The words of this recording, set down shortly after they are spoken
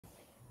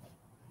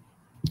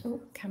Oh,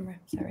 camera,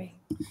 sorry.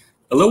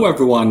 Hello,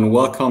 everyone.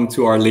 Welcome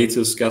to our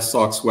latest Guest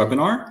Talks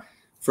webinar.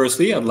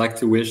 Firstly, I'd like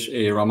to wish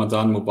a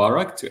Ramadan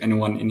Mubarak to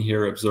anyone in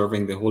here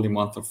observing the holy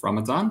month of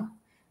Ramadan.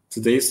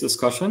 Today's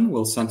discussion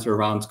will center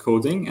around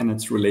coding and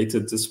its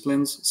related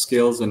disciplines,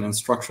 skills, and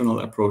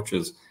instructional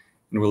approaches.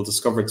 And we'll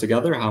discover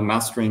together how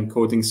mastering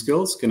coding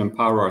skills can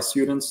empower our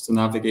students to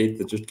navigate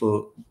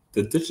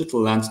the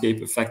digital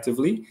landscape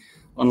effectively,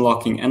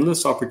 unlocking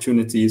endless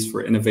opportunities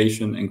for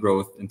innovation and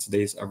growth in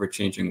today's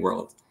ever-changing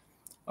world.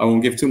 I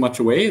won't give too much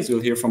away, as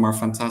you'll hear from our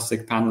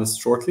fantastic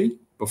panelists shortly.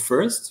 But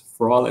first,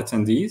 for all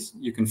attendees,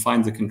 you can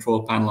find the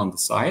control panel on the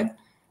side.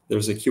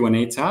 There's a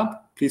Q&A tab.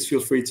 Please feel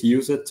free to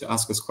use it to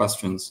ask us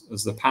questions,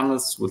 as the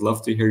panelists would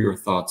love to hear your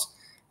thoughts,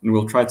 and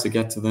we'll try to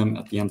get to them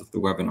at the end of the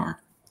webinar.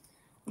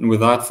 And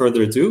without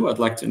further ado, I'd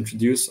like to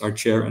introduce our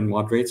chair and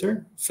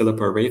moderator,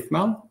 Philippa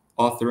Wraithmell,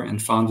 author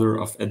and founder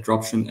of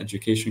EdRuption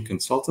Education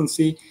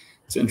Consultancy,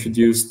 to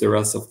introduce the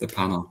rest of the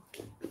panel.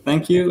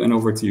 Thank you, and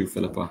over to you,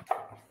 Philippa.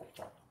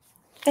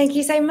 Thank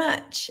you so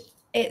much.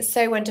 It's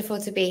so wonderful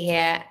to be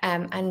here,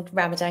 and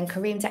Ramadan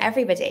Kareem to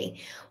everybody.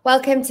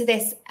 Welcome to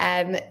this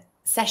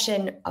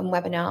session on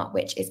webinar,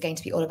 which is going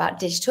to be all about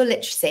digital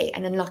literacy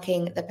and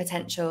unlocking the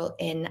potential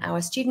in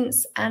our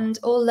students and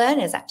all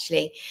learners,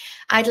 actually.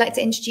 I'd like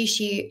to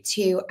introduce you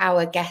to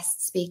our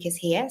guest speakers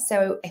here.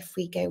 So if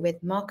we go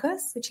with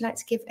Marcus, would you like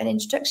to give an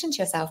introduction to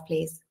yourself,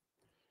 please?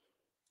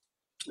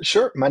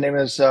 Sure. My name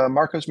is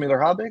Marcus Muller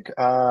Habig.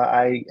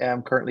 I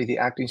am currently the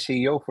acting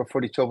CEO for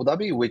 42 Abu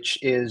Dhabi, which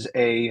is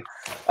a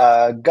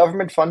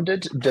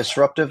government-funded,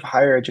 disruptive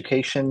higher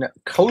education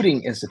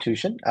coding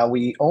institution.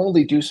 We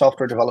only do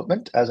software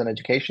development as an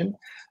education,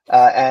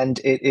 and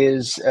it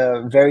is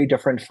very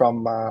different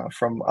from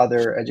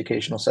other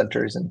educational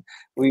centers. And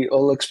we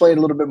will explain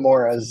a little bit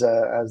more as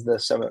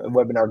this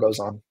webinar goes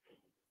on.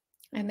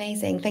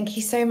 Amazing. Thank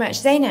you so much.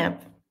 Zaineb.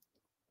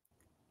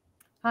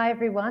 Hi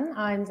everyone,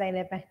 I'm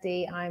Zaineb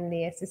Mahdi. I'm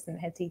the assistant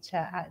head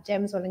teacher at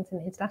GEMS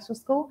Wellington International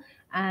School,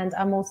 and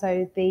I'm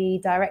also the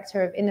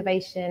director of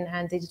innovation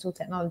and digital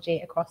technology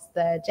across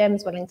the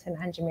GEMS Wellington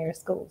and Jumeirah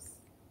schools.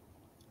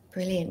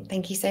 Brilliant,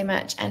 thank you so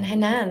much. And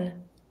Hannan.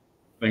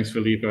 Thanks,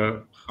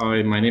 Philippa.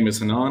 Hi, my name is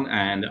Hannan,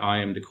 and I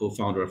am the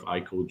co-founder of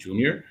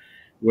iCodejr.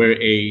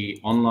 We're an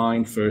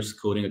online first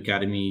coding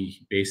academy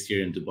based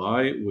here in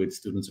Dubai with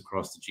students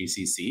across the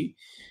GCC.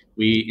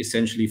 We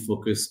essentially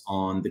focus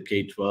on the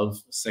K-12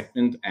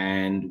 segment,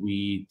 and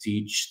we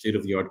teach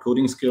state-of-the-art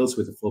coding skills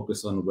with a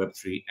focus on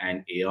Web3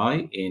 and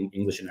AI in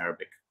English and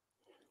Arabic.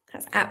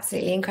 That's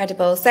absolutely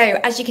incredible. So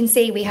as you can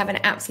see, we have an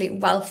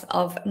absolute wealth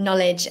of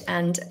knowledge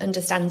and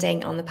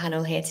understanding on the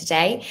panel here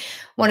today.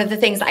 One of the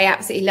things that I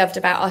absolutely loved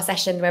about our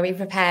session where we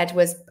prepared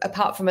was,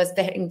 apart from us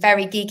being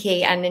very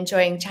geeky and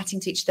enjoying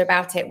chatting to each other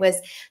about it, was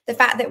the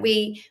fact that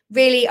we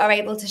really are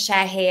able to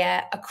share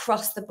here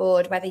across the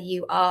board, whether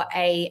you are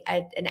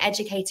an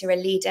educator, a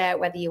leader,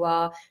 whether you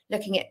are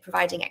looking at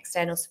providing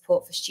external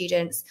support for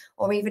students,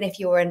 or even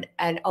if you're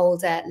an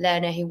older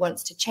learner who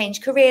wants to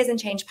change careers and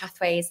change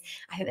pathways.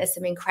 I think there's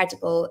some incredible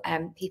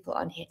people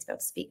on here to be able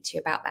to speak to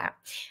you about that.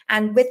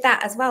 And with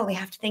that as well, we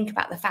have to think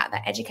about the fact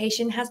that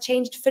education has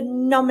changed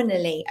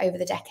phenomenally over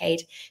the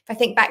decade. If I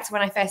think back to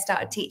when I first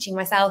started teaching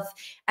myself,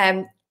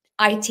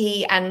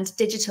 IT and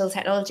digital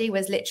technology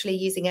was literally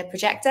using a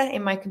projector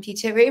in my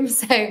computer room.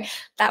 So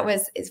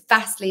it's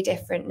vastly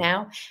different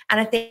now.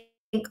 And I think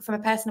from a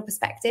personal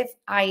perspective,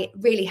 I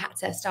really had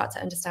to start to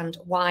understand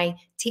why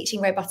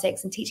teaching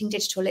robotics and teaching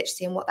digital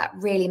literacy and what that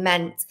really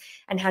meant,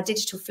 and how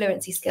digital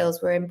fluency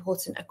skills were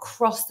important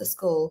across the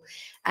school.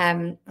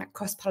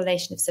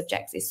 Cross-pollination of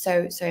subjects is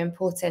so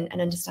important,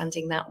 and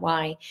understanding that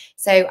why.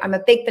 So I'm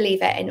a big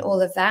believer in all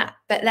of that,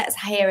 but let's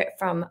hear it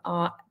from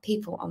our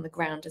people on the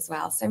ground as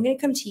well. So I'm going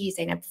to come to you,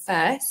 Zaineb,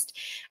 first.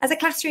 As a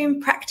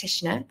classroom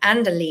practitioner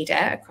and a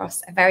leader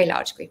across a very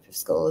large group of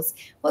schools,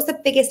 what's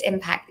the biggest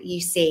impact that you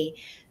see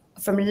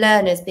from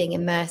learners being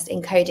immersed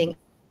in coding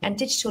and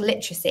digital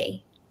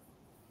literacy?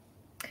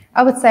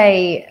 I would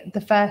say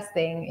the first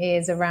thing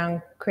is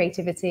around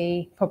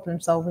creativity,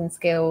 problem-solving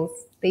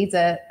skills. These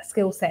are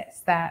skill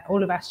sets that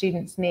all of our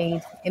students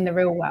need in the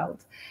real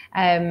world.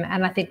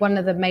 And I think one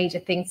of the major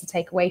things to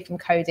take away from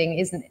coding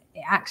isn't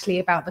actually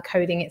about the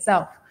coding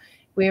itself.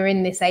 We're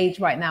in this age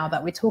right now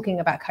that we're talking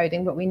about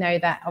coding, but we know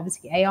that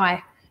obviously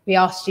AI, we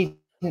ask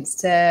students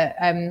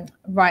to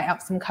write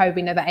up some code.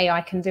 We know that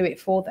AI can do it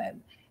for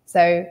them.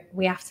 So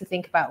we have to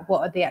think about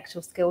what are the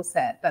actual skill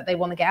set that they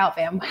want to get out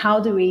there, and how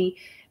do we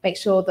make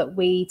sure that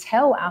we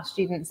tell our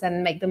students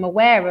and make them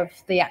aware of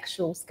the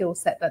actual skill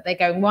set that they're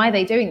going, why are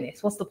they doing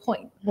this? What's the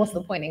point? What's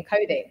the point in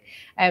coding?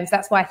 So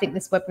that's why I think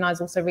this webinar is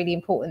also really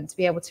important, to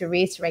be able to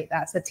reiterate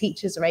that, so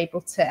teachers are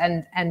able to,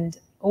 and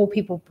all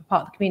people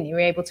part of the community are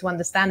able to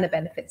understand the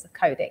benefits of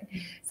coding.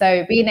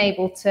 So being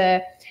able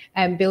to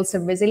build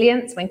some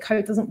resilience when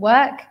code doesn't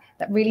work,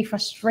 that really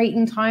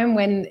frustrating time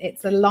when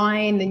it's a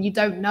line and you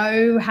don't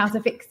know how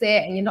to fix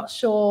it and you're not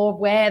sure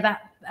where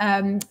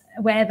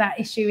that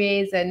issue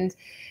is, and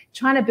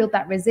trying to build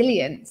that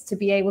resilience to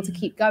be able to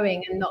keep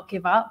going and not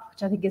give up,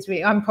 which I think is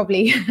really, I'm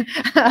probably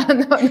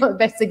not the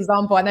best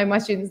example. I know my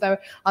students, though,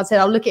 I'll say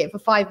I'll look at it for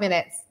 5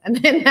 minutes and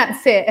then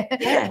that's it.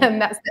 Yeah.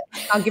 And that's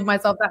it. I'll give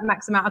myself that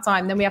max amount of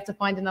time. Then we have to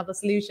find another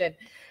solution.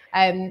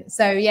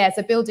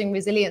 So building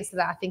resilience to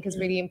that, I think, is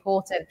really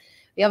important.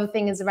 The other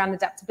thing is around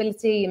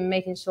adaptability and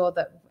making sure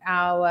that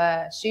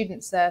our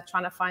students are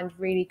trying to find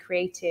really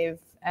creative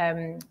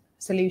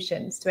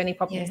solutions to any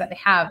problems that they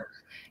have.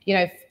 You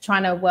know,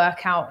 trying to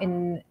work out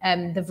in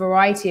the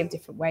variety of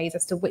different ways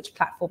as to which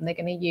platform they're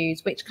going to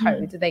use, which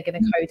code are they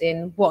going to code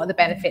in, what are the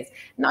benefits.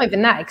 Not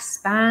even that,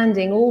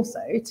 expanding also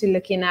to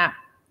looking at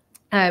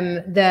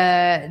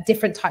the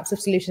different types of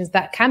solutions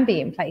that can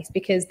be in place,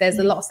 because there's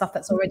a lot of stuff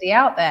that's already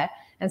out there.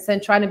 And so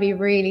trying to be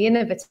really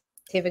innovative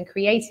and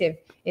creative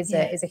is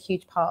a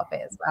huge part of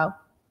it as well.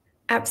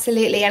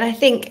 Absolutely. And I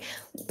think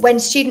when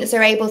students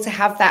are able to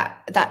have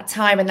that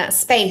time and that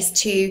space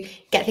to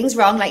get things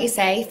wrong, like you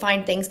say,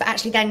 find things, but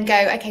actually then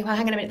go, okay, well,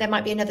 hang on a minute, there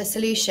might be another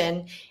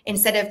solution,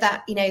 instead of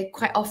that, you know,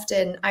 quite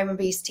often, I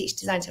remember I used to teach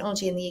design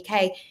technology in the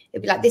UK,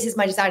 it'd be like, this is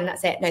my design and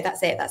that's it. No,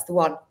 that's it. That's the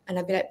one. And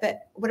I'd be like,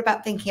 but what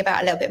about thinking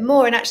about a little bit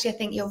more? And actually, I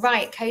think you're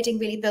right. Coding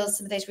really builds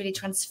some of those really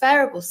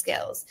transferable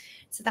skills.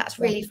 So that's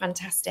really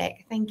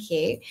fantastic. Thank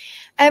you.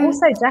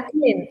 Also,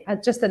 Jacqueline,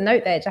 just a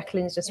note there,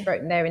 Jacqueline's just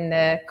written there in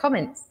the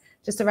comments,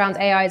 just around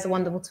AI is a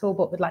wonderful tool,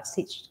 but would like to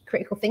teach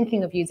critical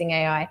thinking of using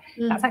AI.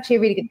 That's actually a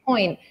really good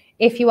point.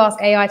 If you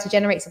ask AI to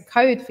generate some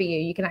code for you,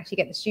 you can actually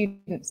get the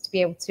students to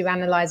be able to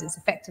analyze its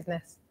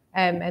effectiveness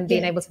and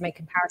being able to make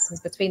comparisons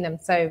between them.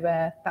 So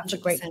that's 100%. A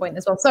great point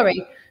as well.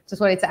 Sorry,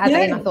 just wanted to add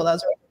that in. I thought that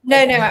was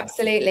really No,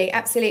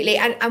 absolutely.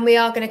 And we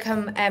are going to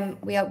come,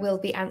 we'll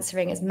be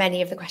answering as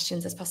many of the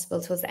questions as possible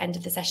towards the end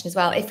of the session as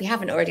well, if we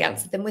haven't already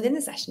answered them within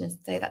the session.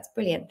 So that's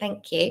brilliant.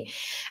 Thank you.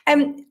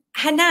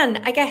 Hannan,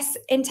 I guess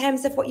in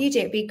terms of what you do,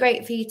 it'd be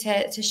great for you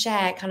to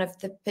share kind of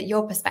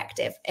your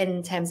perspective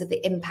in terms of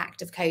the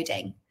impact of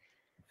coding.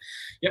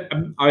 Yeah,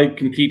 I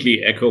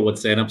completely echo what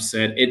Zaineb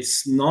said.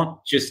 It's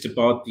not just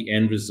about the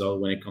end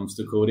result when it comes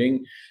to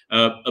coding.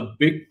 A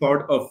big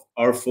part of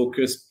our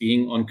focus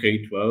being on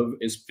K-12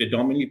 is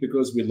predominantly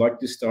because we like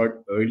to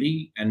start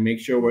early and make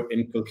sure we're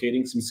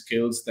inculcating some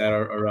skills that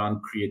are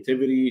around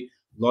creativity,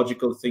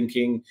 logical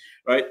thinking,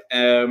 right?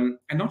 And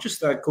not just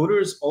that,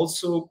 coders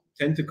also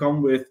tend to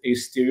come with a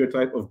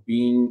stereotype of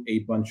being a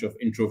bunch of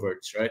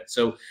introverts, right?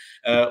 So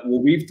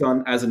what we've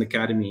done as an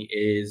academy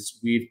is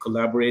we've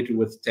collaborated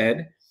with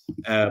TED,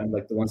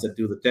 like the ones that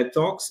do the TED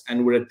Talks,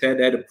 and we're a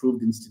TED-Ed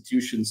approved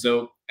institution.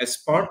 So as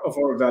part of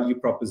our value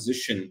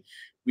proposition,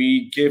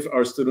 we give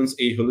our students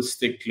a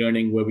holistic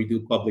learning where we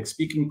do public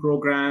speaking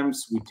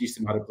programs, we teach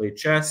them how to play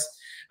chess,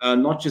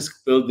 not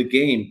just build the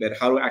game, but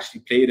how to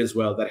actually play it as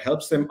well. That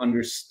helps them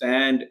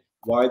understand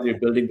why they're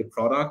building the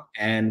product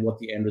and what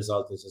the end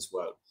result is as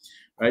well,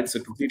 right? So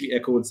completely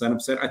echo what Zaineb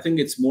said. I think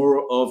it's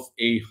more of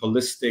a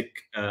holistic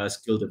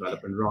skill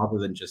development rather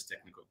than just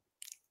technical.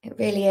 It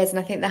really is. And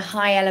I think the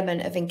high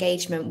element of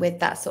engagement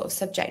with that sort of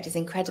subject is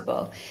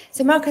incredible.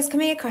 So Marcus,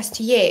 coming across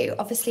to you,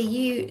 obviously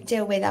you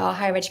deal with our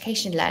higher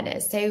education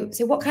learners. So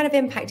what kind of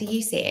impact are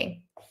you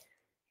seeing?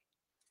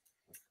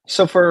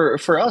 So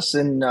for us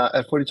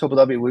at 42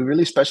 Dhabi, we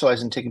really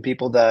specialize in taking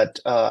people that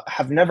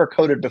have never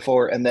coded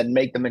before and then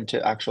make them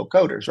into actual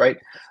coders, right?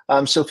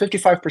 So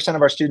 55%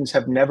 of our students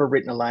have never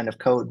written a line of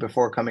code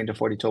before coming to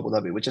 42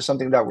 Dhabi, which is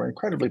something that we're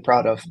incredibly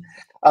proud of.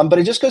 But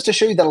it just goes to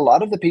show you that a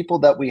lot of the people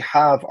that we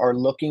have are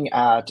looking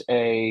at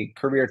a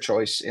career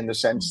choice, in the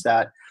sense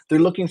that they're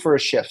looking for a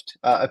shift,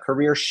 a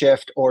career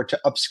shift, or to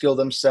upskill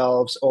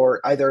themselves,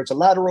 or either it's a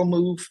lateral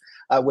move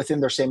within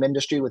their same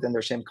industry, within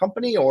their same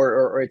company,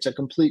 or it's a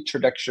complete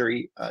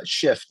trajectory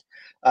shift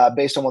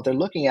based on what they're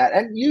looking at.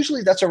 And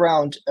usually that's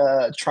around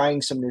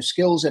trying some new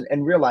skills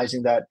and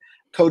realizing that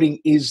coding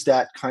is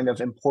that kind of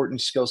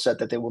important skill set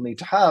that they will need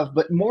to have.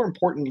 But more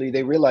importantly,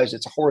 they realize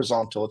it's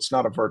horizontal, it's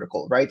not a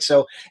vertical, right?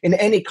 So in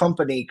any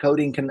company,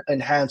 coding can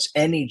enhance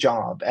any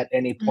job at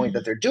any point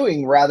that they're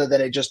doing, rather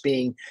than it just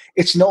being,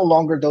 it's no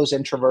longer those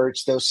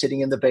introverts, those sitting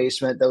in the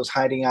basement, those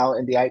hiding out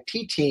in the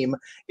IT team.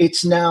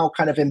 It's now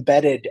kind of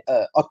embedded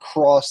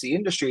across the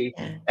industry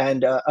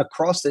and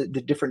across the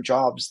different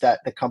jobs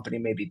that the company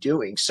may be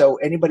doing. So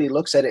anybody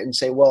looks at it and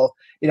say, well,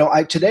 you know,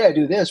 today I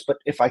do this, but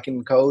if I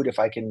can code, if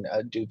I can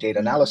do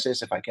data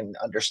analysis, if I can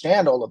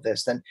understand all of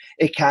this, then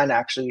it can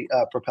actually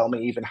propel me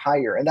even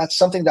higher. And that's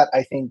something that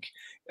I think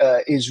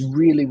is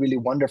really, really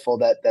wonderful,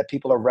 that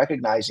people are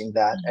recognizing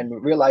that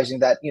and realizing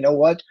that, you know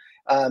what,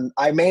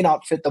 I may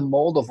not fit the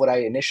mold of what I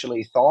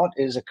initially thought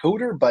is a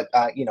coder, but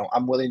you know,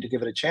 I'm willing to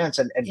give it a chance.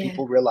 And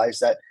people realize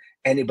that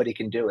anybody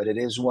can do it. It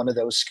is one of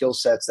those skill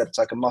sets that it's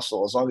like a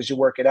muscle. As long as you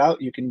work it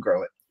out, you can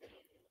grow it.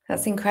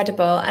 That's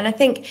incredible. And I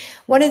think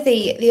one of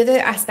the other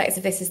aspects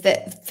of this is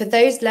that for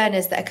those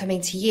learners that are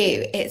coming to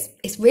you,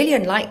 it's really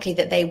unlikely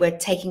that they were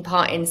taking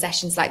part in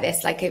sessions like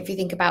this. Like if you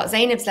think about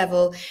Zaineb's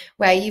level,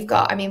 where you've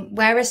got, I mean,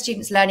 where are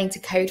students learning to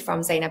code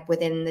from, Zaineb,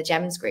 within the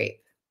GEMS group?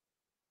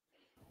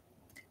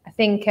 I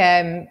think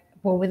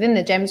Well, within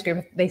the GEMS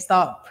group, they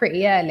start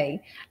pretty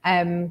early,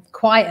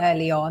 quite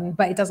early on,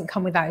 but it doesn't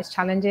come without its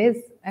challenges.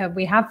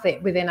 We have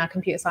it within our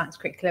computer science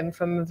curriculum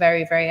from a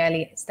very, very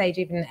early stage,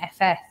 even in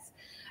FS.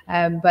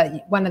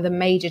 But one of the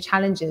major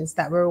challenges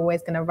that we're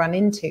always going to run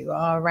into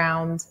are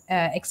around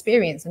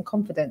experience and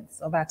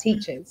confidence of our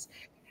teachers.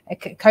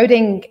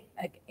 Coding,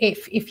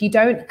 if you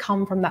don't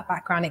come from that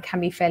background, it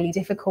can be fairly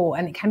difficult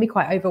and it can be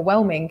quite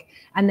overwhelming.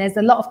 And there's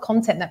a lot of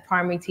content that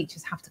primary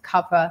teachers have to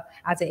cover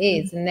as it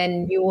is. And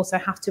then you also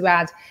have to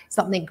add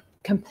something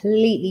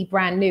completely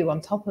brand new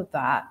on top of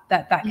that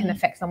can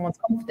affect someone's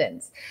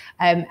confidence.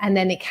 And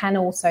then it can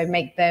also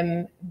make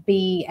them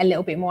be a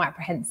little bit more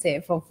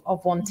apprehensive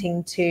of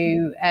wanting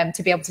to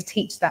be able to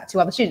teach that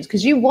to other students,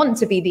 because you want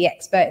to be the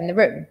expert in the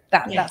room.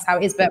 That's how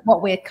it is. But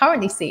what we're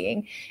currently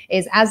seeing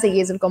is, as the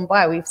years have gone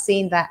by, we've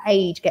seen that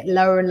age get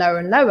lower and lower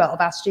and lower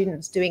of our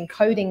students doing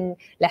coding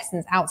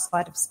lessons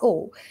outside of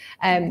school.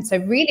 So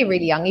really,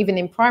 really young, even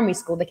in primary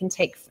school, they can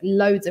take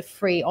loads of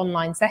free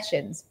online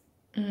sessions.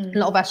 A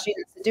lot of our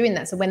students are doing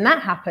that. So when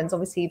that happens,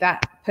 obviously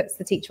that puts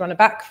the teacher on a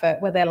back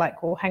foot, where they're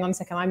like, well, hang on a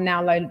second, I'm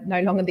now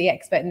no longer the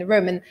expert in the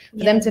room. And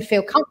for them to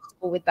feel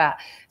comfortable with that.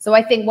 So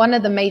I think one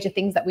of the major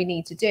things that we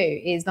need to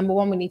do is, number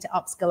one, we need to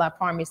upskill our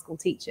primary school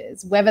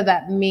teachers, whether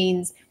that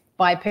means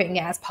by putting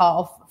it as part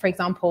of, for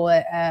example,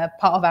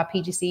 part of our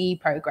PGCE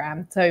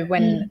program. So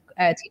when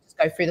teachers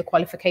go through the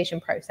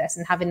qualification process,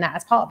 and having that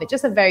as part of it,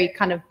 just a very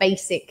kind of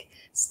basic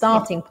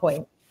starting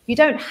point. You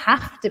don't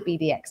have to be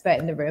the expert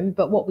in the room,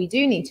 but what we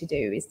do need to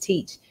do is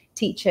teach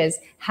teachers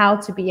how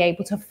to be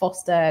able to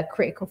foster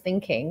critical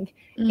thinking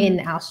in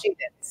our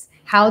students.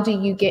 How do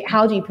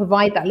you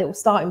provide that little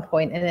starting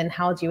point, and then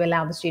how do you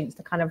allow the students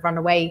to kind of run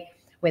away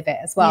with it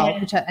as well?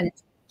 And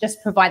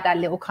just provide that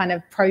little kind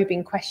of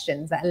probing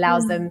questions that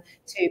allows them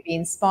to be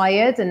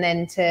inspired, and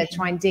then to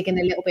try and dig in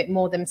a little bit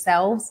more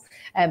themselves,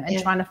 and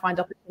trying to find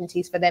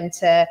opportunities for them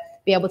to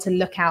be able to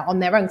look out on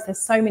their own, because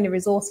there's so many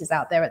resources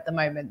out there at the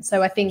moment.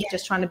 So I think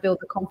just trying to build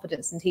the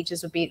confidence in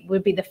teachers would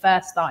be the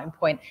first starting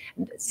point.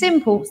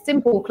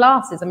 Simple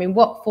classes. I mean,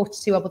 what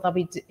 42 Abu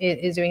Dhabi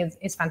is doing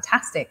is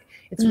fantastic.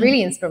 It's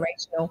really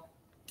inspirational,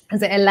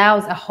 as it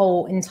allows a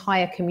whole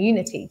entire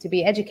community to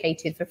be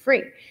educated for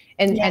free,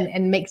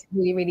 and makes it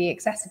really, really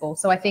accessible.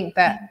 So I think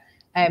that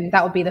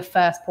that would be the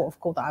first port of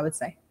call that I would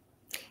say.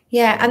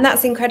 Yeah, and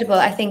that's incredible.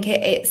 I think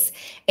it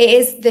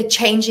is the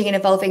changing and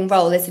evolving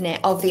role, isn't it,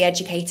 of the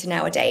educator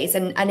nowadays?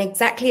 And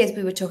exactly as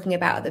we were talking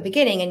about at the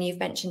beginning, and you've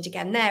mentioned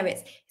again there,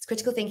 it's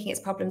critical thinking, it's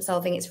problem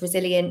solving, it's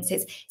resilience,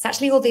 it's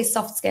actually all these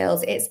soft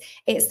skills.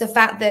 It's the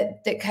fact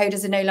that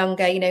coders are no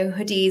longer,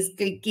 hoodies,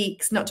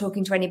 geeks, not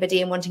talking to anybody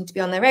and wanting to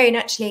be on their own.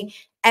 Actually,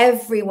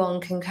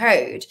 everyone can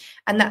code,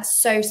 and that's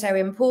so, so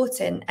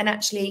important. And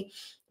actually,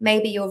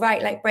 maybe you're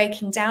right, like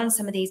breaking down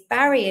some of these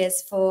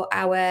barriers for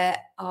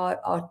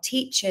our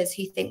teachers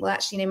who think, well,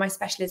 actually, my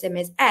specialism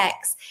is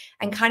X,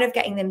 and kind of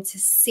getting them to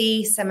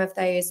see some of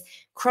those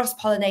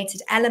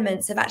cross-pollinated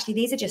elements of, actually,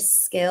 these are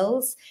just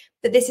skills,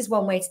 but this is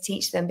one way to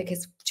teach them,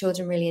 because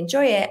children really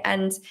enjoy it.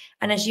 And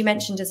as you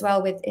mentioned as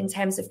well, in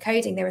terms of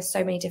coding, there are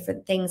so many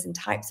different things and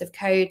types of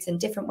codes and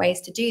different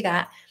ways to do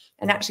that.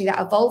 And actually, that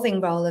evolving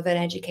role of an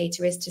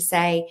educator is to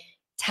say,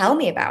 tell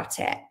me about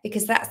it,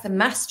 because that's the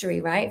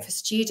mastery, right, for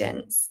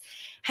students.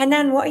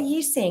 Hannan, what are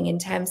you seeing in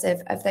terms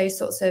of those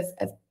sorts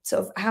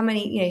of how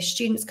many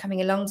students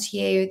coming along to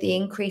you, the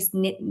increased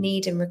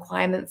need and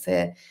requirement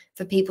for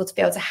people to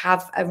be able to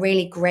have a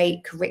really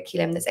great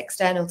curriculum that's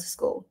external to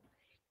school?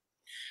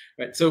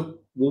 Right. So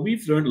what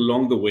we've learned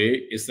along the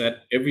way is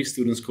that every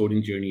student's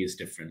coding journey is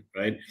different,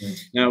 right?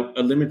 Now,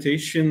 a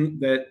limitation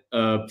that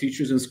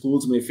teachers in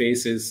schools may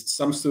face is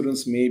some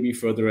students may be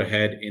further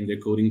ahead in their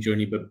coding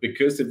journey, but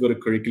because they've got a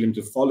curriculum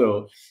to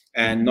follow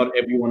and not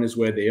everyone is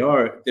where they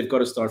are, they've got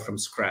to start from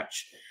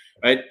scratch,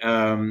 right?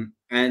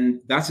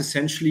 And that's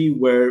essentially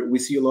where we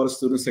see a lot of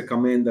students that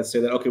come in that say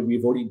that, okay,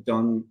 we've already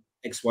done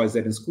X, Y, Z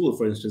in school,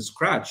 for instance,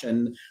 Scratch,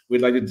 and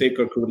we'd like to take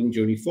our coding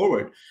journey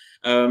forward.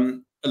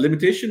 A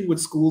limitation with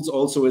schools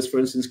also is, for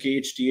instance,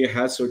 KHTA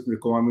has certain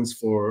requirements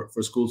for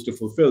schools to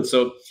fulfill.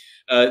 So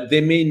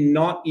they may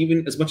not,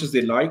 even as much as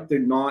they like, they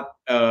may not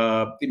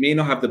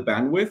have the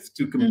bandwidth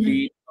to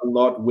complete a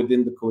lot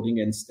within the coding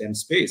and STEM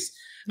space.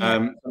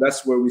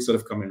 That's where we sort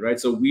of come in, right?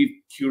 So we've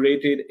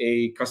curated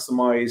a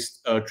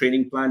customized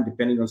training plan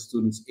depending on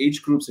students'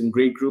 age groups and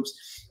grade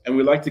groups. And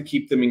we like to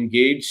keep them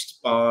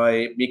engaged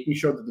by making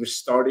sure that they're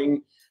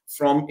starting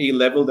from a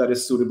level that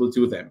is suitable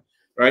to them.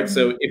 Right.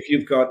 So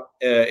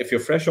if you're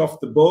fresh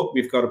off the boat,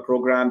 we've got a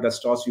program that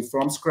starts you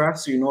from scratch,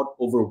 so you're not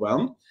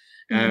overwhelmed.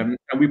 And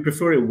we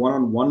prefer a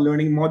one-on-one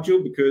learning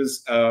module,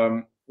 because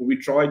when we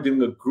try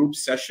doing a group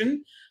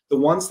session, the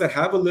ones that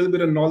have a little bit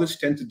of knowledge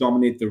tend to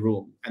dominate the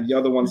room, and the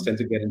other ones tend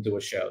to get into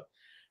a shell.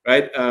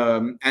 Right.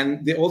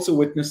 And they also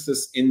witness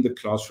this in the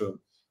classroom.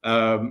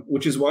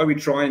 which is why we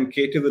try and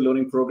cater the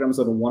learning programs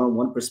on a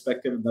one-on-one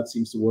perspective, and that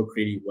seems to work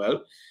really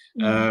well.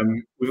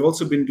 We've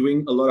also been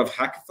doing a lot of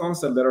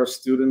hackathons that let our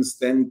students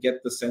then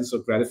get the sense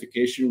of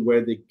gratification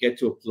where they get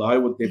to apply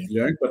what they've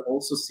learned, but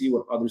also see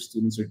what other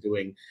students are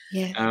doing.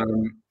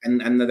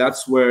 And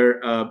that's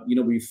where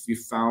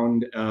we've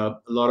found a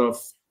lot of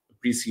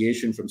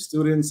appreciation from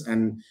students.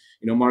 And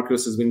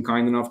Marcos has been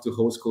kind enough to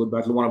host Code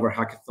Battle, one of our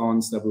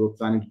hackathons that we were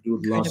planning to do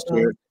last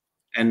year.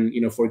 And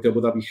for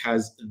Dhabi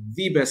has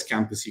the best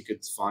campus you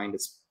could find.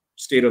 It's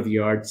state of the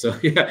art. So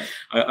yeah,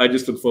 I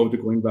just look forward to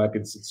going back.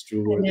 It's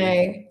true.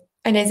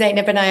 I know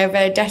Zaineb and I are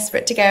very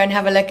desperate to go and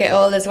have a look at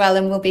all as well,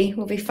 and we'll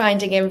be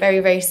finding him very,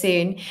 very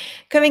soon.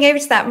 Coming over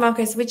to that,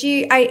 Marcos, would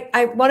you?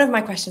 One of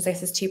my questions, I guess,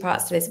 there's two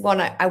parts to this.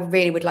 One, I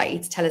really would like you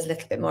to tell us a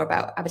little bit more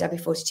about Abu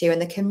Dhabi 42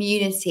 and the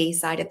community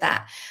side of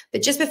that.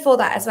 But just before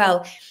that as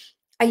well,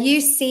 are you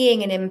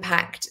seeing an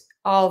impact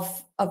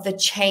of the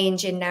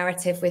change in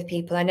narrative with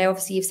people? I know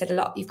obviously you've said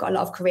you've got a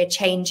lot of career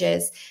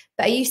changes,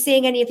 but are you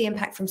seeing any of the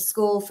impact from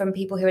school, from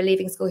people who are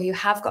leaving school who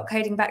have got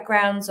coding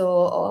backgrounds,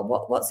 or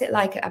what's it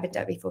like at Abu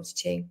Dhabi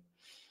 42?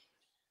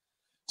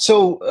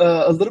 So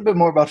a little bit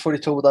more about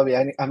 42 Abu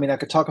Dhabi. I mean, I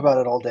could talk about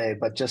it all day,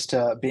 but just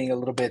being a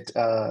little bit,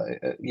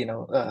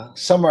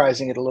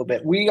 summarizing it a little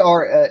bit. We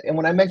are, and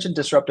when I mentioned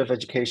disruptive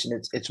education,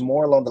 it's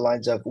more along the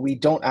lines of we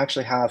don't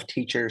actually have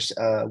teachers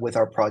with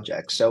our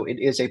project. So it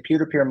is a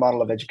peer-to-peer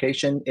model of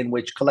education in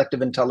which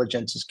collective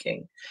intelligence is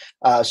king.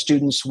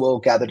 Students will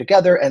gather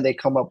together and they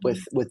come up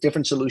with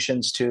different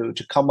solutions to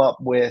come up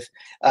with,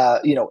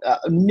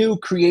 new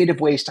creative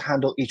ways to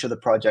handle each of the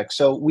projects.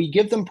 So we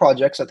give them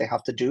projects that they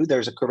have to do.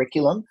 There's a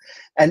curriculum.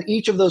 And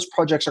each of those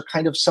projects are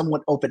kind of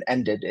somewhat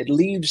open-ended. It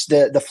leaves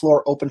the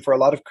floor open for a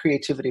lot of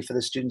creativity for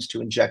the students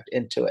to inject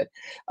into it.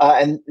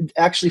 And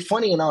actually,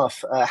 funny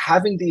enough,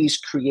 having these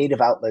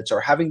creative outlets or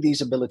having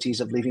these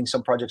abilities of leaving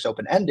some projects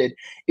open-ended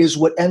is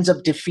what ends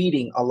up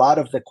defeating a lot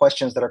of the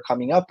questions that are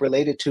coming up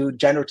related to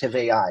generative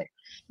AI.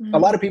 A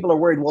lot of people are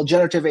worried, well,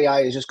 generative AI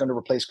is just going to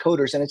replace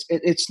coders, and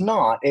it's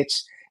not.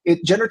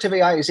 Generative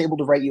AI is able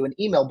to write you an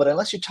email, but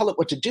unless you tell it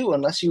what to do,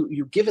 unless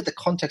you give it the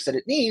context that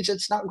it needs,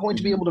 it's not going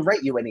to be able to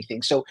write you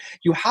anything. So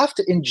you have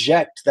to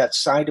inject that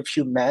side of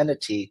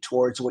humanity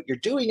towards what you're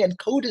doing, and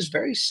code is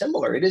very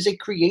similar. It is a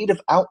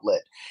creative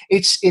outlet.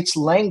 It's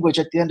language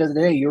at the end of the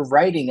day. You're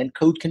writing, and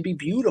code can be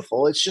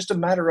beautiful. It's just a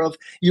matter of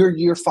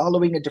you're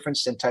following a different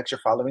syntax,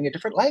 you're following a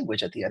different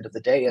language at the end of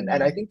the day. And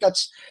I think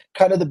that's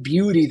kind of the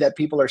beauty that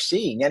people are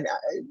seeing. And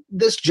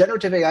this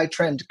generative AI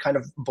trend kind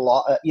of,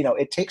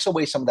 it takes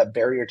away some of that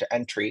barrier to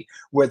entry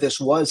where this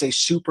was a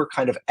super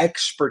kind of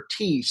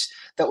expertise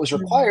that was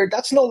required.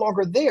 That's no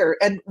longer there.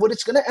 And what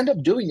it's going to end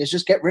up doing is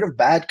just get rid of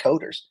bad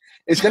coders.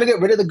 It's going to get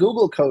rid of the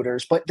Google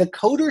coders, but the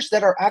coders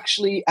that are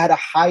actually at a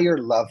higher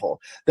level,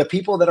 the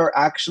people that are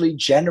actually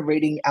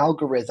generating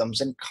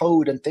algorithms and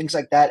code and things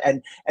like that,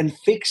 and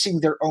fixing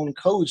their own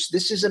codes,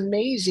 this is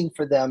amazing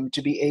for them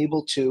to be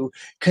able to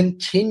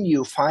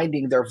continue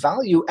finding their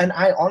value. And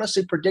I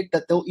honestly predict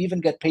that they'll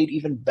even get paid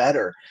even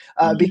better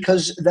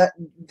because that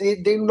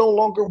they no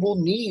longer will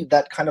need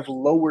that kind of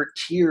lower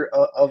tier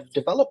of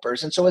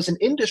developers. And so as an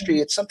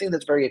industry, it's something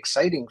that's very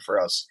exciting for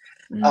us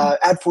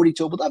at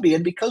 42 Abu Dhabi.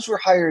 And because we're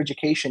higher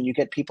education, you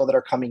get people that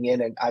are coming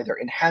in and either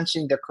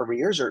enhancing their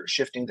careers or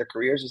shifting their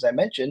careers, as I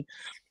mentioned.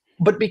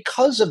 But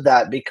because of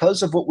that,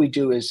 because of what we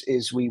do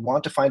is we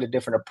want to find a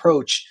different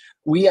approach,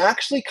 we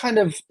actually kind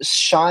of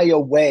shy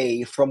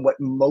away from what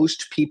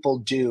most people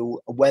do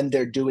when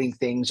they're doing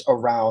things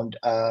around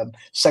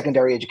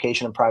secondary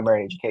education and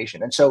primary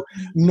education. And so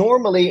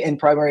normally in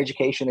primary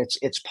education,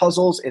 it's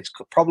puzzles, it's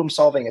problem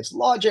solving, it's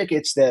logic,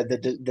 it's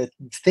the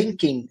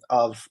thinking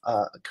of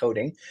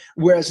coding.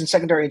 Whereas in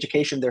secondary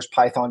education, there's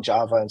Python,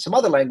 Java, and some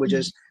other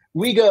languages.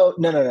 We go,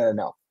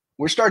 no.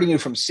 We're starting you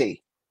from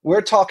C.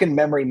 We're talking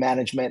memory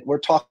management. We're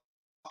talking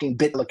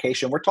bit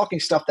allocation. We're talking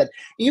stuff that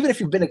even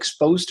if you've been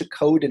exposed to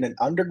code in an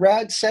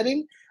undergrad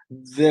setting,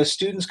 the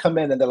students come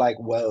in and they're like,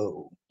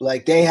 whoa,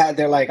 like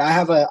they're like, I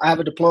have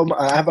a diploma,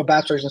 I have a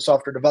bachelor's in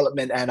software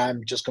development, and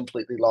I'm just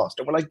completely lost.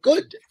 And we're like,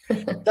 good.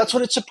 That's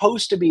what it's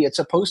supposed to be. It's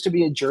supposed to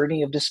be a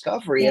journey of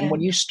discovery. And when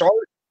you start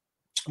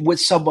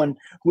with someone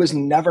who has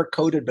never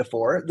coded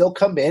before, they'll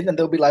come in and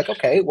they'll be like,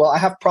 okay, well, I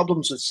have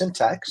problems with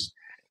syntax.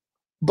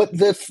 But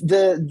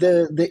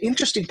the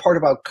interesting part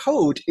about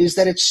code is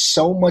that it's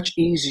so much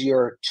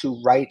easier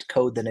to write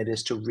code than it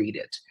is to read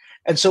it.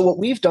 And so what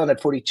we've done at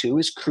 42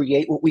 is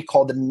create what we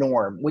call the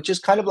norm, which is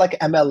kind of like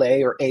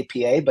MLA or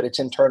APA, but it's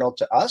internal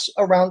to us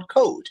around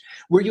code,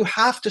 where you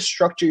have to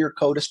structure your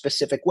code a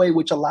specific way,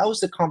 which allows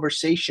the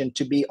conversation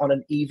to be on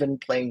an even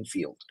playing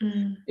field.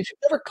 If you've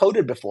never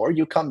coded before,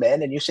 you come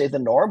in and you say the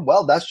norm,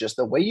 well, that's just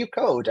the way you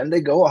code. And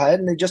they go ahead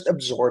and they just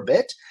absorb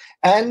it.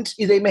 And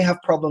they may have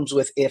problems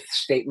with if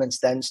statements,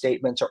 then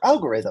statements, or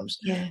algorithms.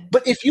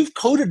 But if you've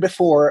coded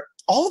before,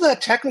 all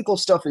that technical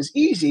stuff is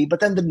easy, but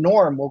then the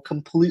norm will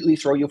completely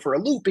throw you for a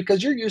loop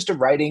because you're used to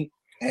writing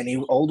any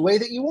old way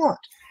that you want.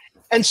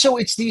 And so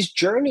it's these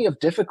journey of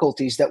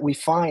difficulties that we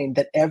find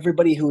that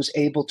everybody who's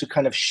able to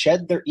kind of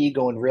shed their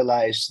ego and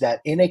realize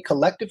that in a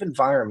collective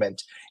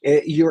environment,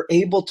 you're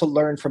able to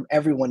learn from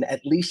everyone,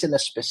 at least in a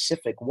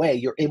specific way.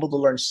 You're able to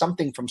learn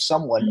something from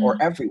someone or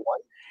everyone.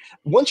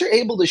 Once you're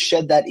able to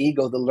shed that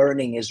ego, the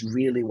learning is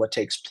really what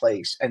takes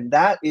place. And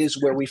that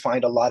is where we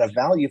find a lot of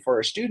value for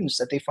our students,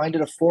 that they find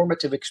it a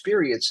formative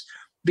experience,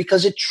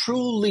 because it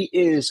truly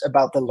is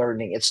about the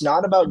learning. It's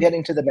not about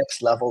getting to the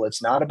next level.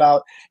 It's not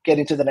about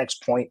getting to the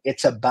next point.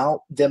 It's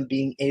about them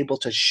being able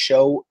to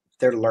show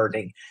their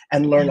learning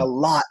and learn a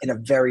lot in a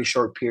very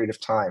short period of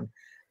time.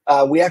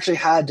 We actually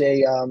had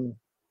a,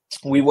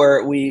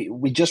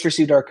 we just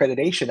received our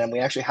accreditation, and we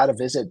actually had a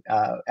visit,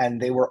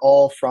 and they were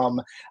all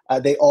from,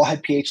 they all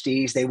had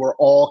PhDs. They were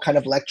all kind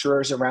of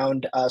lecturers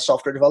around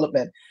software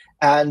development.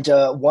 And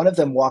one of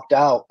them walked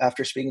out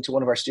after speaking to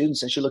one of our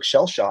students, and she looked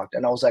shell-shocked.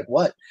 And I was like,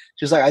 what?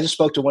 She was like, I just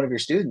spoke to one of your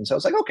students. I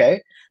was like,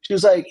 okay. She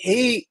was like,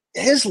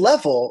 his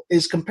level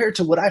is compared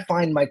to what I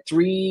find my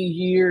 3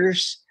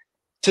 years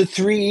to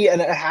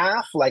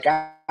 3.5, like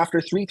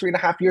after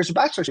 3.5 years of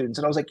bachelor students.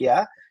 And I was like,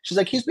 yeah. She's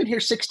like, he's been here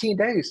 16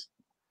 days.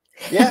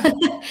 Yeah.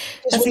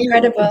 That's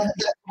incredible.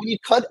 When you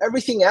cut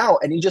everything out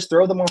and you just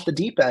throw them off the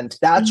deep end,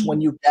 that's when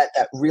you get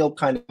that real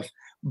kind of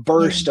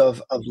burst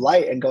of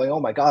light and going, oh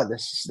my God,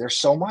 there's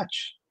so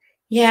much.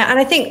 Yeah, and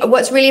I think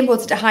what's really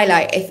important to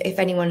highlight, if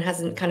anyone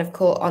hasn't kind of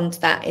caught on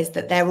to that, is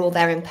that they're all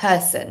there in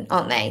person,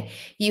 aren't they?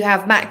 You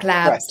have Mac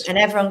Labs, and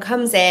everyone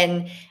comes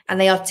in and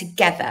they are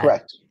together.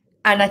 Correct.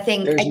 And I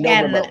think there's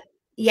again, no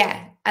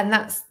and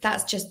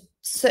that's just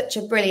such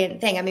a brilliant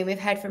thing. I mean, we've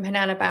heard from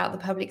Hannan about the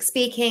public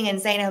speaking and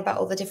Zaineb about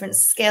all the different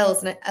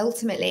skills, and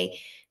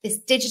ultimately this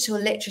digital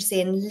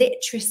literacy and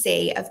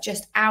literacy of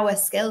just our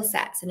skill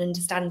sets and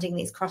understanding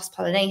these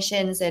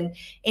cross-pollinations and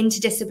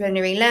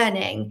interdisciplinary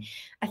learning,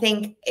 I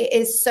think it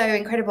is so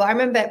incredible. I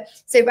remember,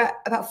 so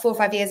about 4 or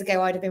 5 years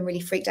ago, I'd have been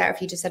really freaked out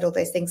if you just said all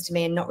those things to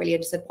me and not really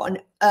understood what on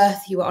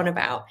earth you were on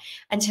about,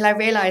 until I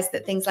realized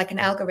that things like an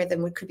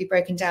algorithm could be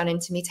broken down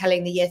into me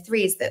telling the year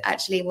threes that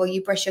actually, well,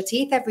 you brush your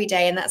teeth every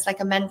day, and that's like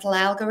a mental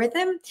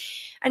algorithm.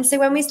 And so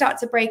when we start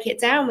to break it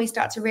down, we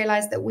start to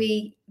realize that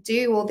we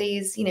do all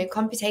these,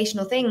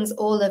 computational things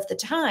all of the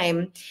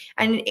time.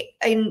 And it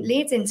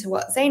leads into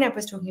what Zaineb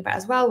was talking about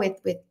as well,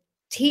 with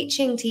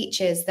teaching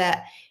teachers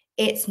that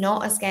it's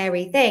not a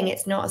scary thing.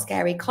 It's not a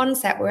scary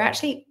concept.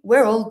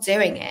 We're all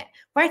doing it.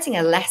 Writing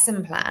a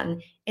lesson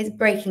plan is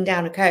breaking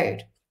down a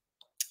code.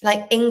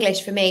 Like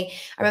English for me,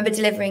 I remember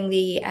delivering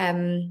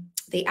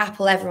the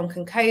Apple Everyone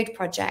Can Code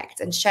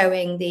project and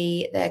showing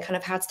the kind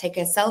of how to take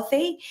a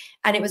selfie,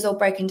 and it was all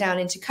broken down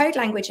into code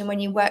language. And when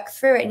you work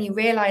through it and you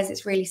realize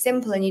it's really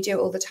simple and you do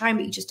it all the time,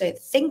 but you just don't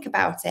think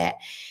about it.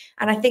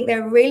 And I think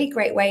there are really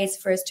great ways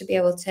for us to be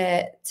able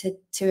to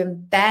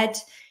embed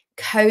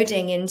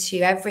coding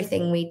into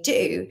everything we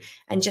do,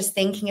 and just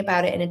thinking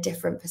about it in a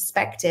different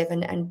perspective,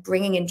 and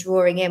bringing and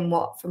drawing in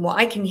from what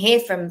I can hear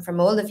from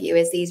all of you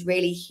is these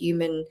really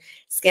human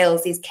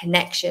skills, these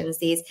connections,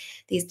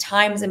 these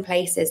times and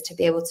places to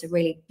be able to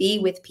really be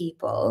with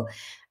people.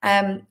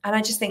 And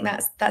I just think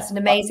that's an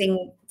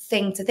amazing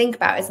thing to think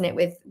about, isn't it?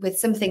 With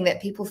something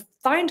that people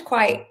find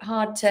quite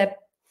hard to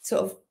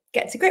sort of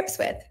get to grips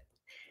with.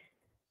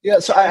 Yeah,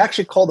 so I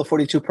actually call the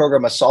 42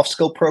 program a soft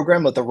skill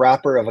program with the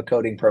wrapper of a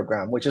coding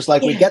program, which is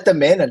like we get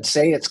them in and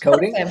say it's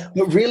coding,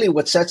 but really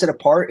what sets it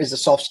apart is the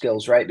soft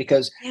skills, right?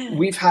 Because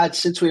we've had,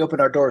 since we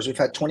opened our doors, we've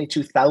had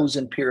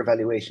 22,000 peer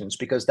evaluations,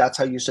 because that's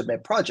how you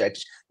submit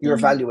projects. You're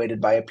evaluated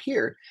by a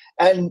peer,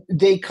 and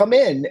they come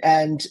in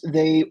and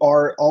they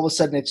are, all of a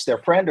sudden it's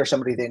their friend or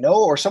somebody they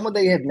know or someone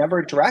they have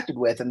never interacted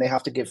with, and they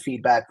have to give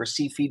feedback,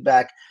 receive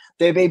feedback.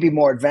 They may be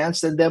more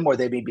advanced than them, or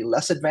they may be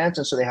less advanced.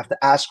 And so they have to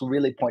ask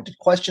really pointed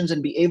questions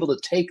and be able to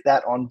take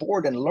that on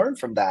board and learn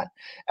from that.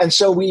 And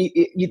so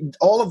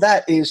all of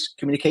that is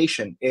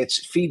communication.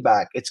 It's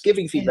feedback. It's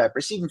giving feedback,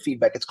 receiving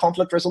feedback. It's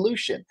conflict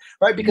resolution,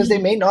 right? Because they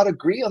may not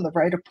agree on the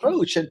right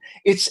approach. And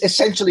it's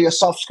essentially a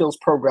soft skills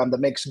program that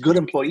makes good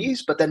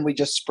employees, but then we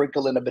just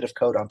sprinkle in a bit of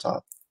code on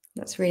top.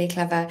 That's really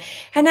clever.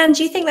 Hannan,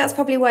 do you think that's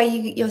probably why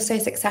you're so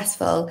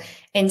successful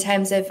in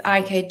terms of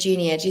iCode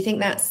Junior? Do you think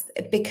that's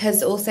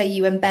because also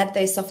you embed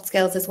those soft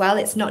skills as well?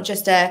 It's not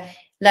just a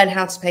learn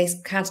how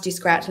to do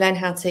Scratch, learn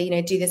how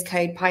to do this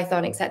code,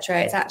 Python, etc.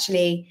 It's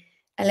actually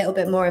a little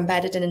bit more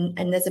embedded,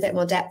 and there's a bit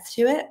more depth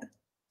to it.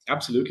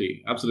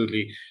 Absolutely,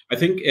 absolutely. I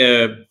think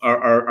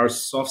our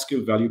soft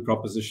skill value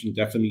proposition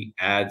definitely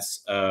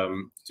adds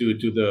to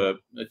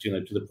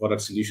the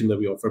product solution that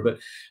we offer. But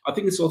I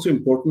think it's also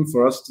important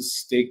for us to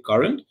stay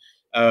current.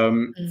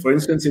 For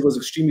instance, it was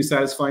extremely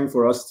satisfying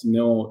for us to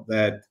know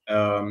that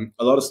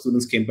a lot of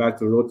students came back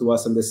to wrote to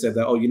us and they said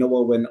that, oh, you know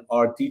what, when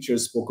our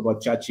teachers spoke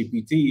about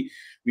ChatGPT,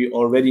 we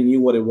already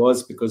knew what it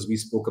was because we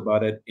spoke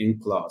about it in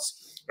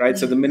class. right?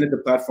 So the minute the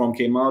platform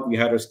came out, we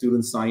had our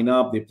students sign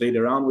up, they played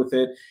around with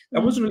it.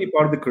 That wasn't really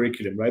part of the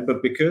curriculum, right?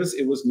 But because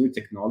it was new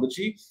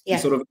technology, we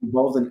sort of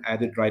evolved and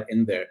added right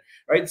in there,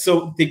 right?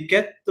 So they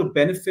get the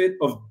benefit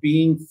of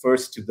being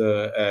first to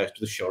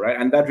the show, right?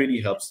 And that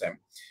really helps them.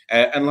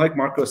 And like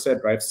Marco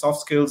said, right,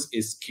 soft skills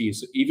is key.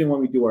 So even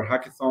when we do our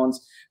hackathons,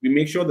 we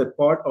make sure that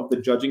part of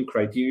the judging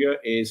criteria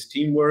is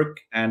teamwork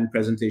and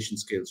presentation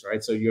skills,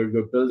 right? So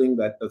you're building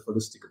that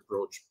holistic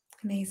approach.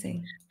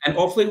 Amazing. And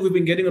of late, we've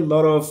been getting a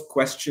lot of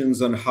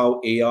questions on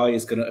how AI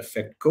is going to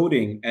affect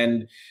coding.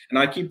 And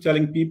I keep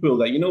telling people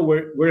that, you know,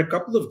 we're a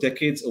couple of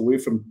decades away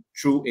from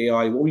true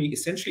AI. What we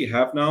essentially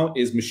have now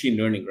is machine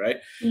learning, right?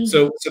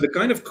 So the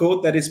kind of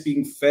code that is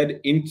being fed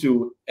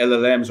into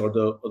LLMs or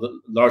the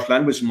large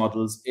language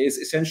models is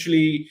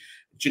essentially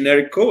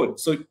generic code.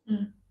 So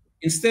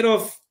instead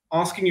of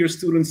asking your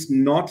students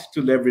not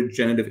to leverage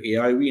generative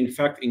AI, we in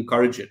fact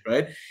encourage it,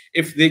 right?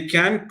 If they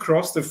can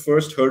cross the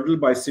first hurdle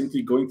by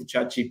simply going to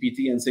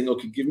ChatGPT and saying,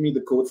 okay, give me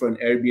the code for an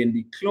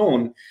Airbnb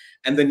clone,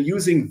 and then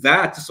using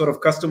that to sort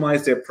of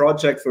customize their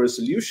project for a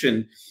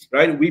solution,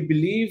 right? We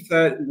believe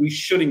that we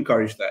should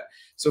encourage that.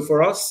 So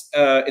for us,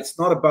 it's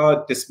not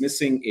about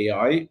dismissing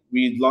AI.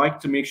 We'd like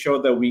to make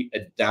sure that we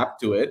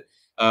adapt to it,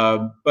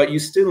 but you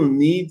still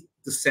need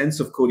the sense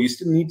of code. You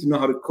still need to know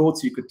how to code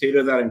so you could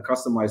tailor that and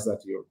customize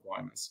that to your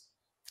requirements.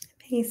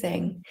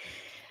 Amazing.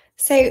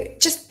 So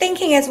just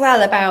thinking as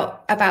well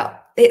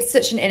about it's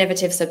such an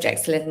innovative subject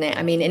still, isn't it?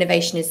 I mean,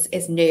 innovation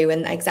is new,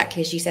 and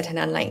exactly as you said,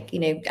 Hannan, like, you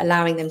know,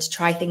 allowing them to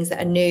try things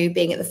that are new,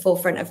 being at the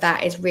forefront of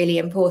that is really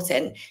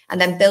important, and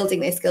then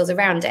building those skills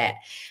around it.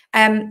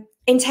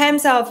 In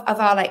terms of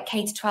our like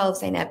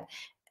K-12, Zaineb,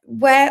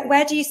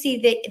 where do you see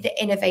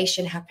the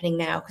innovation happening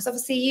now? Because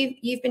obviously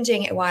you've been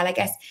doing it a while, I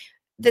guess.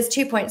 There's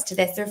 2 points to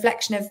this. The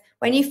reflection of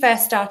when you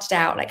first started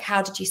out, like,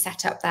 how did you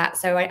set up that?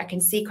 So I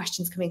can see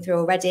questions coming through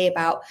already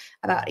about,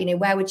 you know,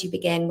 where would you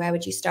begin? Where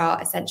would you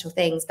start? Essential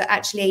things. But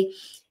actually,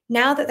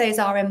 now that those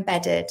are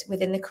embedded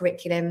within the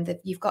curriculum, that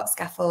you've got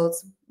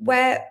scaffolds,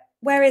 where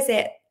is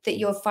it that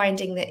you're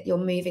finding that you're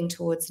moving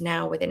towards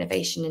now with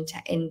innovation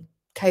in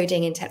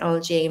coding and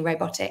technology and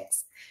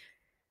robotics?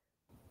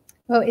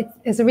 Well,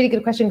 it's a really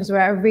good question, because we're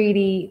at a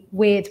really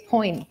weird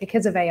point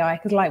because of AI.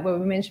 Because like what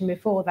we mentioned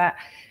before, that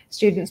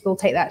students will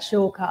take that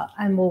shortcut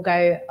and will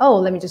go, oh,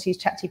 let me just use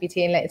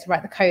ChatGPT and let it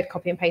write the code,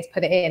 copy and paste,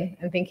 put it in,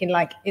 and thinking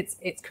like it's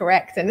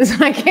correct, and it's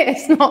like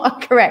it's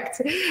not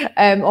correct,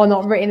 or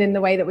not written in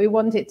the way that we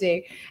want it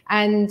to.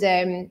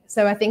 And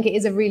so I think it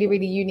is a really,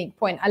 really unique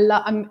point.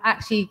 I'm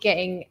actually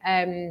getting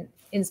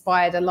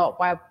inspired a lot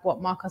by what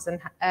Marcos and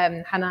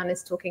Hannan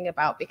is talking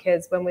about,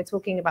 because when we're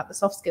talking about the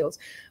soft skills,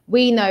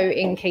 we know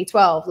in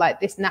K-12, like,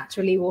 this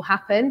naturally will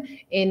happen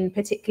in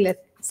particular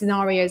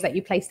scenarios that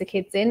you place the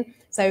kids in.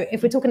 So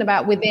if we're talking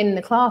about within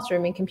the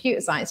classroom in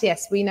computer science,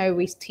 yes, we know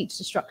we teach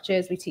the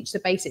structures, we teach the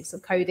basics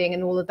of coding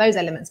and all of those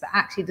elements, but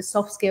actually the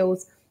soft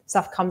skills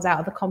stuff comes out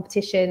of the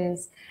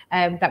competitions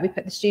that we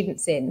put the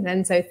students in.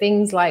 And so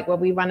things like when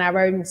we run our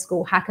own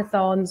school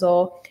hackathons,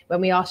 or when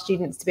we ask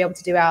students to be able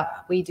to do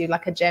we do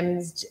like a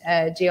GEMS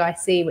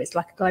GIC, which is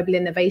like a global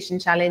innovation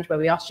challenge, where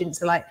we ask students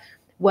to like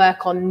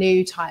work on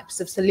new types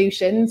of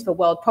solutions for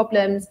world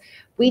problems.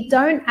 We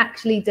don't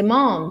actually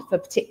demand for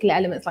particular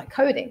elements like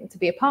coding to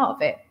be a part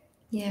of it.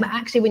 Yeah. But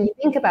actually, when you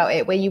think about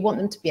it, where you want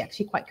them to be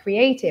actually quite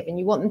creative and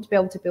you want them to be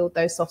able to build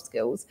those soft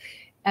skills,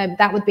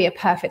 that would be a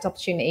perfect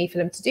opportunity for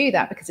them to do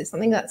that, because it's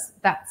something that's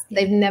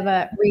they've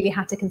never really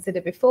had to consider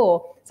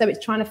before. So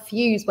it's trying to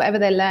fuse whatever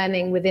they're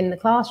learning within the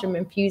classroom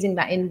and fusing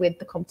that in with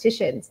the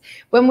competitions.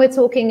 When we're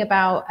talking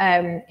about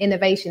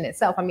innovation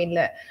itself, I mean,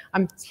 look,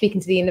 I'm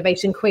speaking to the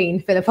innovation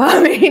queen, Philippa.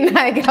 I mean,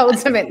 like,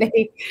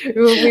 ultimately,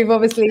 we've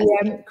obviously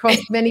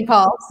crossed many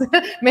paths,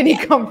 many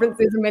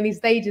conferences and many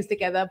stages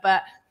together,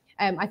 but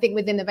I think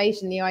with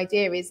innovation, the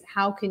idea is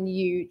how can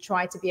you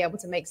try to be able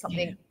to make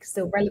something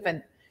still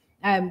relevant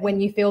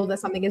when you feel that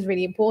something is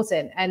really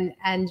important,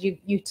 and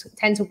you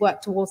tend to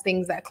work towards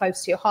things that are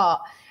close to your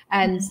heart.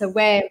 And so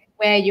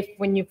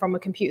when you're from a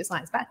computer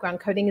science background,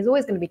 coding is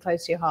always going to be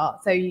close to your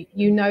heart. So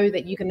you know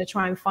that you're going to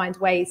try and find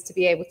ways to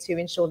be able to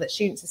ensure that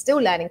students are still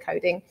learning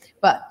coding,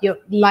 but you're,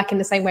 like in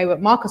the same way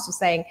what Marcos was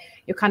saying,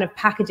 you're kind of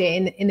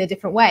packaging it in a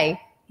different way.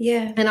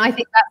 Yeah. And I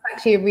think that's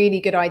actually a really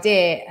good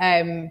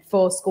idea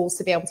for schools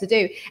to be able to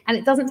do. And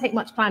it doesn't take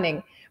much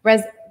planning.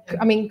 Whereas,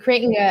 I mean,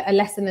 creating a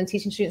lesson and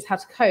teaching students how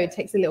to code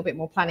takes a little bit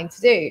more planning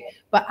to do.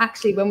 But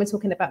actually, when we're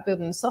talking about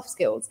building the soft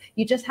skills,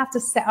 you just have to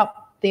set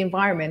up the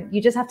environment.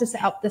 You just have to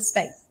set up the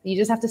space. You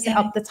just have to set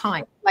up the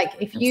time. Like,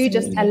 if you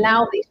just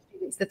allow these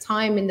students the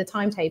time in the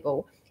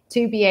timetable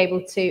to be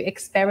able to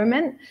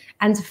experiment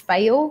and to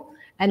fail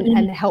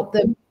and help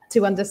them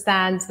to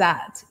understand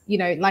that, you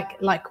know,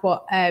 like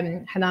what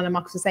Hannan and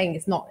Marcos were saying,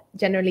 it's not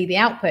generally the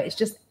output, it's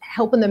just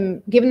helping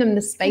them, giving them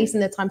the space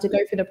and the time to go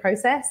through the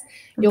process.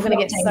 You're going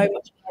to get so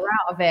much more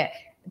out of it.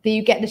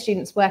 You get the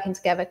students working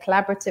together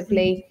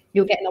collaboratively.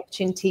 You'll get an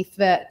opportunity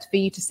for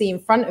you to see in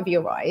front of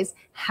your eyes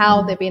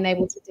how they're being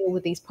able to deal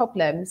with these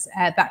problems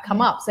that come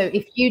up. So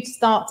if you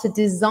start to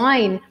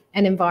design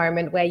an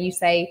environment where you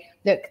say,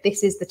 look,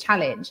 this is the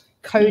challenge,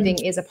 coding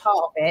is a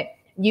part of it.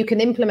 You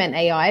can implement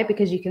AI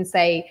because you can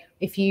say,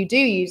 if you do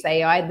use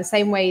AI, the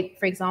same way,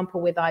 for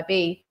example, with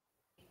IB,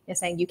 they're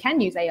saying you can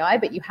use AI,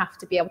 but you have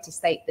to be able to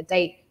state the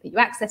date that you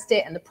accessed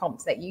it and the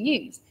prompts that you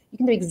use. You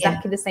can do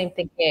exactly the same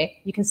thing here.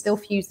 You can still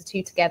fuse the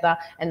two together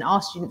and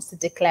ask students to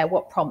declare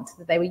what prompt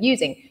that they were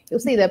using. You'll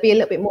see they'll be a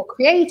little bit more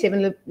creative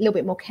and a little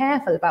bit more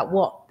careful about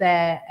what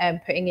they're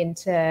putting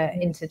into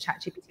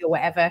ChatGPT or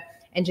whatever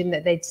engine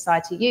that they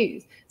decide to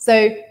use.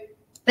 So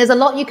there's a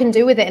lot you can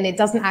do with it, and it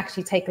doesn't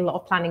actually take a lot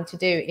of planning to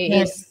do.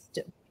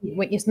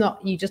 It's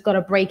not, you just got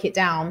to break it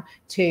down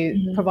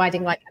to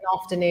providing like an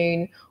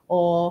afternoon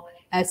or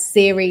a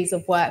series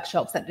of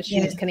workshops that the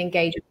students can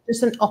engage with.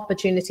 Just an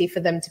opportunity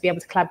for them to be able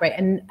to collaborate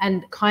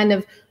and kind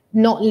of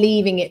not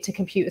leaving it to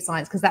computer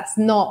science, because that's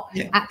not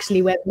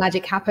actually where the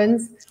magic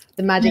happens.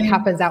 The magic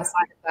happens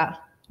outside of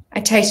that.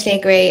 I totally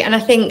agree. And I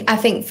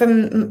think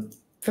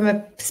from a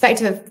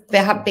perspective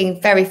of being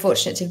very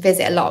fortunate to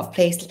visit a lot of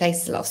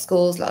places, a lot of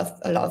schools,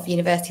 a lot of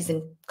universities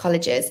and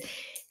colleges,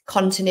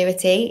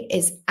 continuity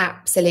is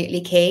absolutely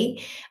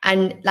key.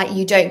 And like,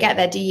 you don't get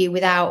there, do you,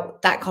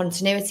 without that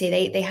continuity?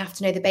 They have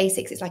to know the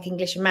basics. It's like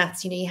English and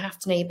maths, you have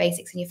to know your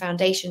basics and your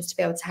foundations to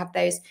be able to have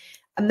those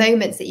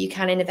moments that you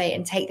can innovate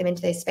and take them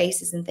into those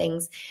spaces and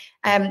things.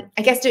 I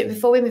guess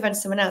before we move on to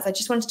someone else, I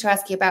just wanted to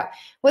ask you about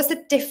what's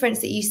the difference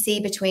that you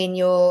see between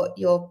your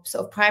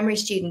sort of primary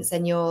students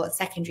and your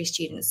secondary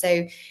students.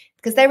 So,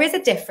 because there is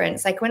a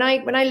difference. Like when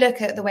I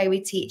look at the way we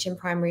teach in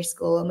primary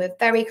school, and we're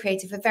very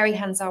creative, we're very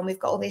hands-on, we've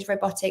got all these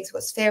robotics,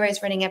 we've got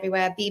spheros running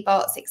everywhere,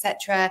 B-bots,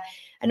 etc.,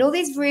 and all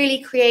these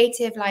really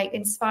creative, like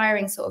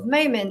inspiring sort of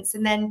moments.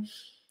 And then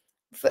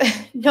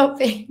not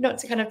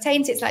to kind of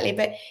taint it slightly,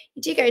 but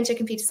you do go into a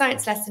computer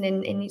science lesson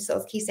in sort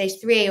of Key Stage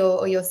 3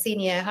 or your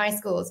senior high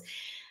schools,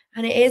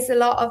 and it is a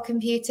lot of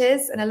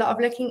computers and a lot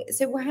of looking.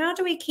 So how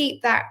do we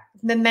keep that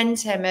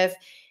momentum of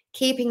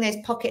keeping those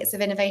pockets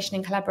of innovation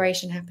and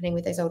collaboration happening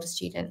with those older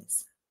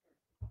students?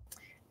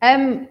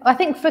 I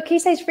think for Key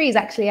Stage 3 is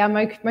actually our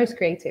most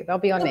creative, I'll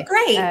be honest. Oh,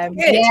 great.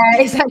 Good. Yeah,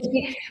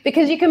 exactly.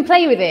 Because you can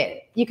play with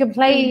it. You can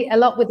play a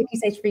lot with the Key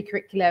Stage 3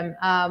 curriculum,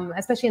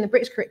 especially in the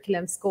British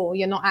curriculum school.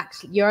 You're not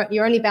actually,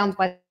 you're only bound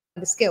by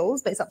the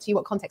skills, but it's up to you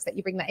what context that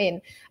you bring that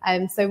in.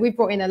 So we've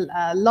brought in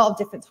a lot of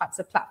different types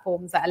of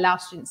platforms that allow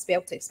students to be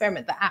able to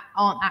experiment that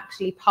aren't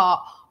actually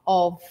part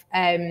of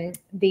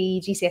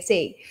the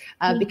GCSE,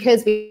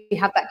 because we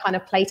have that kind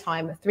of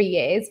playtime of 3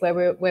 years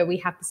where we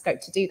have the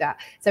scope to do that.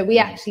 So we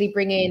actually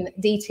bring in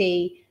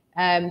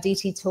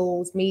DT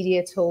tools,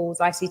 media tools,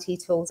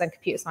 ICT tools, and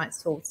computer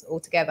science tools all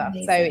together.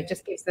 Amazing. So it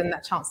just gives them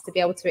that chance to be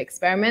able to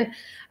experiment.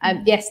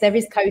 Yes, there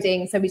is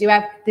coding. So we do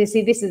have this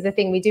is the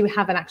thing, we do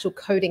have an actual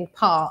coding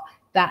part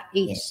that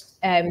each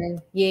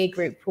year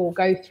group will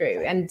go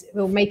through, and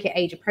we'll make it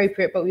age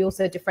appropriate, but we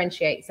also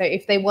differentiate. So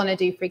if they want to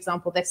do, for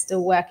example, they're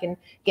still working,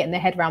 getting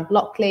their head around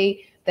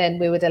Blockly, then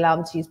we would allow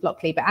them to use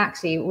Blockly. But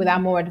actually with our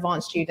more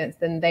advanced students,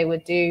 then they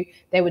would be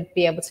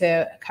able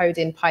to code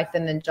in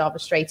Python and Java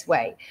straight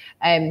away.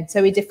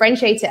 So we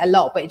differentiate it a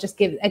lot, but it just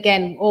gives,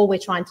 again, all we're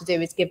trying to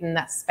do is give them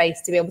that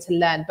space to be able to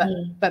learn,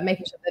 but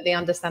making sure that they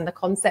understand the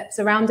concepts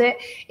around it.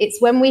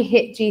 It's when we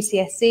hit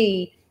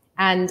GCSE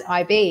and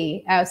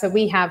IB. So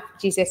we have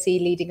GCSE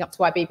leading up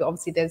to IB, but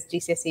obviously there's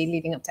GCSE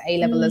leading up to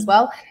A-level as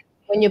well.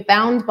 When you're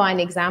bound by an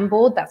exam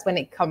board, that's when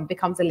it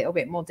becomes a little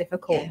bit more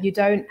difficult. You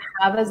don't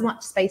have as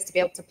much space to be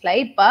able to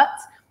play, but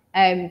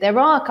there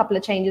are a couple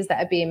of changes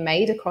that are being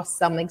made across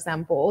some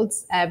exam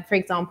boards. For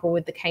example,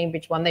 with the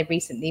Cambridge one, they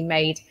recently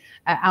made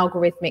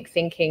algorithmic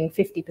thinking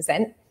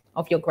 50%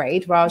 of your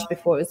grade, whereas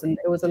before it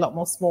was a lot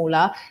more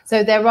smaller.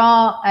 So there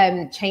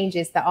are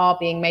changes that are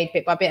being made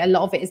bit by bit. A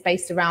lot of it is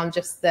based around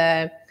just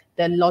the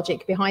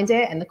logic behind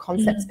it and the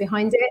concepts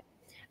behind it.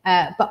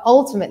 But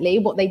ultimately,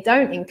 what they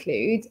don't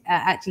include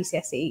at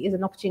GCSE is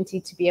an opportunity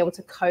to be able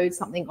to code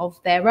something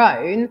of their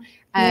own,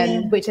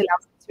 which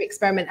allows them to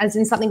experiment, as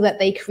in something that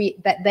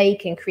they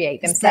can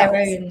create themselves.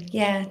 Their own.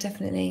 Yeah,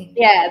 definitely.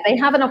 Yeah, they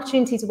have an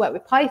opportunity to work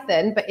with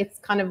Python, but it's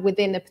kind of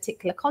within a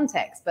particular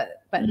context,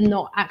 but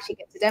not actually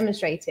get to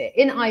demonstrate it.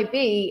 In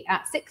IB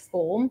at sixth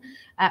form,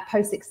 at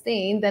post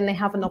 16, then they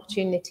have an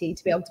opportunity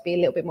to be able to be a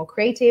little bit more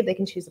creative. They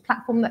can choose a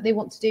platform that they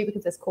want to do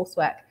because there's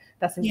coursework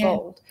that's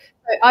involved.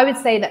 So I would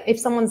say that if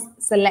someone's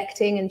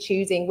selecting and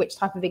choosing which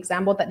type of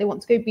exam board that they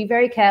want to go, be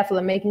very careful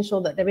and making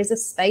sure that there is a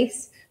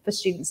space for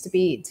students to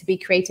be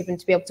creative and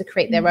to be able to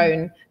create their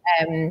own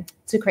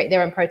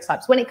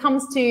prototypes. When it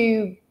comes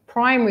to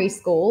primary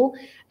school,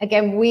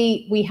 again,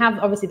 we have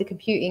obviously the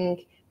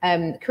computing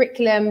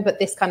curriculum, but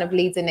this kind of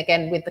leads in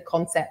again with the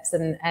concepts,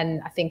 and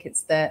I think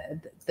it's the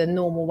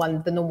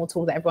normal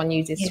tool that everyone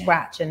uses,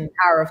 Scratch and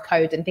Power of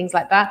Code and things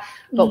like that.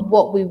 But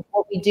what we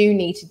do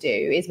need to do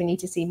is we need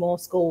to see more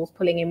schools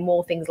pulling in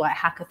more things like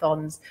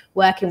hackathons,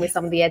 working with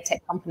some of the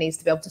EdTech companies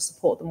to be able to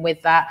support them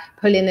with that,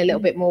 pull in a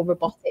little bit more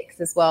robotics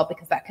as well,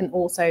 because that can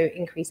also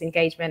increase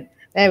engagement.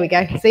 There we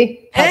go.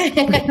 See?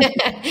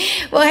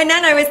 Well,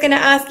 Hannan, I was going to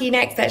ask you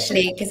next,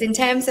 actually, because in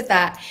terms of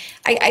that,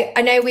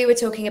 I know we were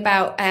talking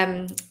about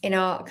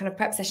kind of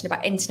prep session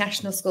about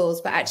international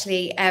schools, but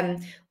actually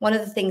one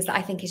of the things that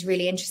I think is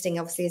really interesting,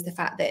 obviously, is the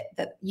fact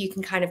that you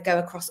can kind of go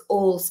across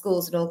all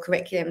schools and all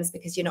curriculums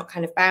because you're not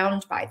kind of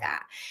bound by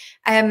that.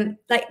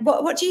 Like,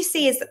 what do you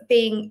see as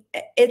being?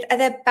 Are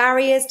there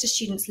barriers to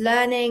students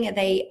learning?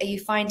 Are you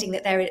finding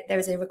that there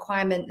is a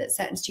requirement that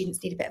certain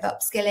students need a bit of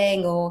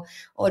upskilling,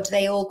 or do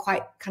they all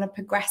quite kind of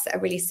progress at a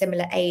really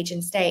similar age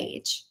and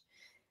stage?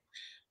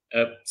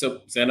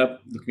 So Zaineb,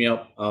 look me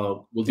up.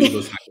 We'll do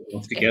those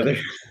hackathons together.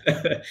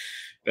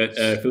 But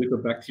Philippa,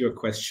 back to your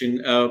question.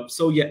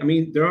 So yeah, I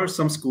mean, there are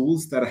some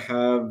schools that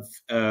have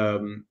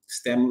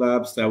STEM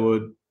labs that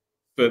would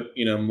put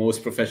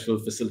most professional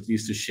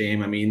facilities to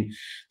shame. I mean,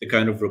 the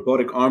kind of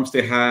robotic arms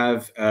they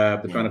have,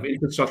 the kind of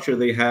infrastructure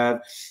they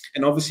have,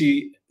 and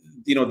obviously,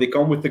 they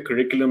come with the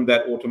curriculum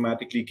that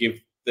automatically give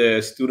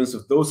the students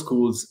of those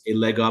schools a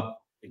leg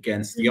up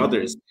against the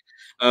others.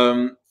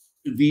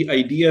 The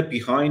idea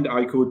behind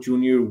iCode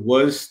Junior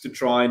was to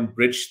try and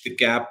bridge the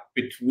gap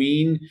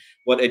between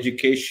what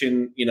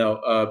education,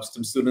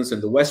 some students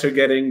in the West are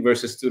getting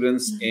versus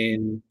students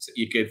in,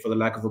 for the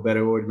lack of a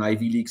better word, an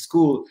Ivy League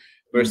school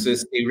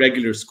versus a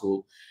regular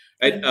school.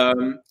 Right?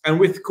 And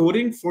with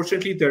coding,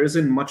 fortunately, there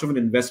isn't much of an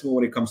investment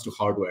when it comes to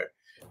hardware.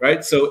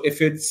 Right? So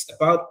if it's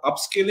about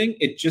upskilling,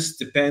 it just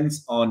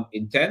depends on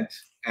intent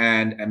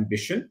and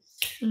ambition.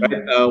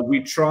 Right?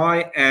 We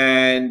try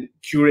and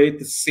curate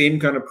the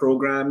same kind of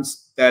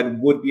programs that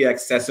would be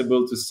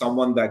accessible to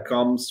someone that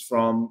comes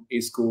from a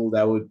school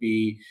that would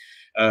be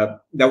that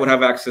would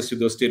have access to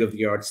those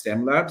state-of-the-art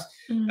STEM labs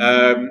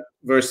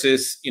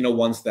versus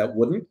ones that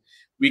wouldn't.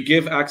 We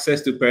give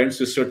access to parents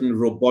to certain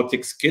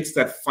robotics kits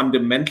that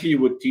fundamentally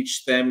would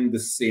teach them the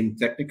same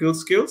technical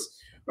skills,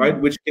 right,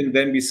 which can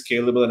then be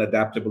scalable and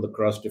adaptable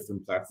across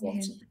different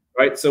platforms.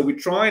 Right, so we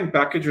try and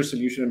package our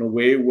solution in a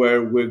way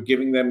where we're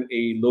giving them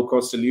a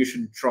low-cost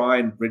solution, try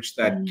and bridge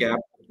that gap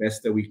the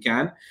best that we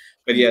can.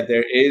 But yeah,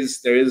 there is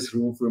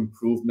room for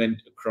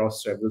improvement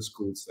across several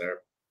schools there.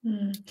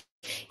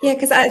 Yeah,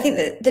 because I think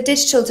that the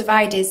digital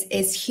divide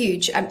is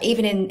huge.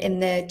 Even in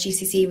the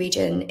GCC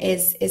region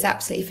is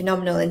absolutely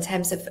phenomenal in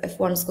terms of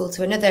one school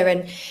to another,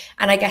 and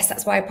I guess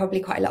that's why probably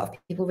quite a lot of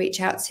people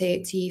reach out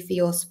to you for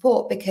your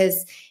support,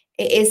 because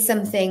it is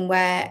something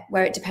where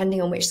it,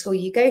 depending on which school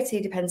you go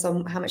to, depends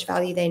on how much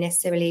value they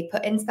necessarily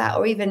put into that,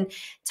 or even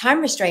time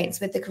restraints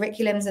with the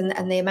curriculums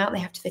and the amount they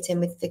have to fit in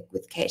with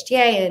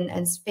KHDA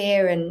and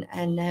Sphere and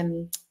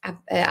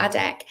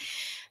ADEC.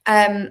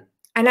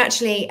 And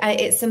actually,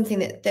 it's something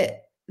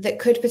that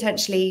could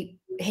potentially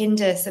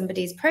hinder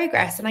somebody's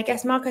progress. And I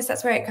guess, Marcos,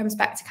 that's where it comes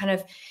back to kind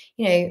of,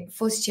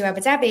 42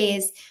 Abu Dhabi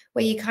is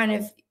where you kind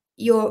of,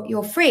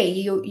 you're free,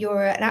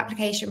 you're an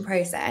application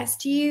process.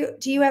 Do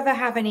you ever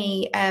have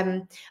any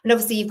and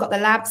obviously you've got the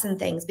labs and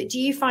things, but do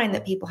you find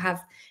that people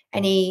have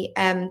any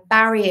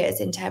barriers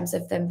in terms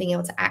of them being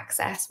able to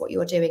access what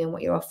you're doing and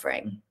what you're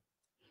offering?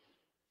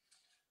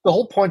 The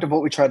whole point of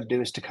what we try to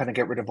do is to kind of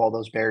get rid of all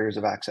those barriers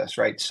of access,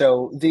 right?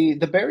 So the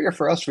barrier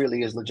for us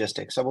really is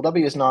logistics. Abu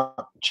Dhabi is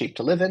not cheap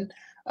to live in.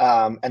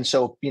 And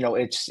so,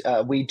 it's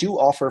we do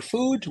offer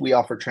food, we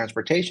offer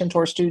transportation to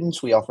our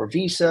students, we offer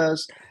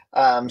visas.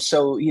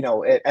 So,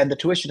 and the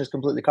tuition is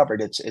completely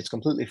covered. It's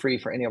completely free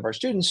for any of our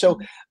students.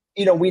 So,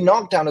 we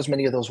knock down as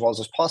many of those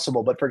walls as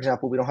possible. But for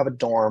example, we don't have a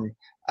dorm.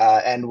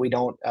 And we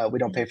don't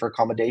pay for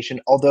accommodation.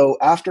 Although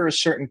after a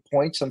certain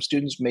point, some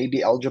students may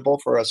be eligible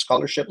for a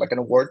scholarship, like an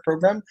award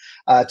program,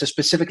 to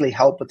specifically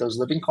help with those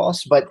living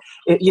costs. But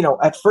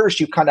at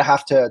first you kind of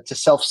have to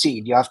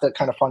self-seed. You have to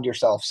kind of fund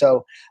yourself.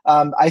 So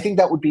I think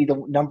that would be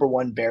the number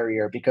one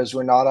barrier, because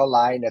we're not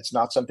online. It's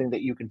not something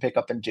that you can pick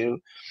up and do.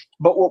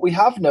 But what we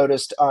have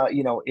noticed,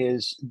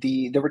 is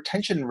the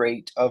retention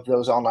rate of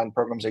those online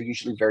programs are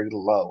usually very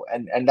low,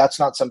 and that's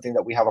not something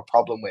that we have a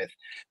problem with.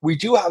 We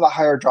do have a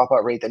higher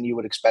dropout rate than you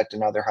would expect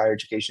in other higher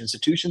education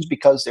institutions,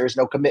 because there's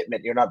no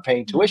commitment. You're not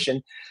paying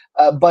tuition,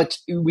 but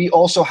we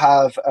also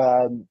have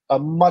a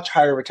much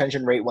higher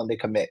retention rate when they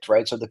commit,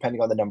 right? So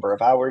depending on the number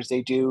of hours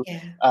they do,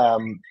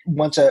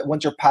 once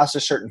you're past a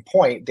certain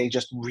point, they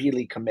just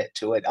really commit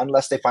to it,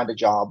 unless they find a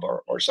job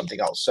or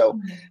something else. So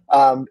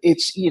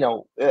it's,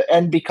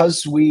 and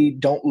because we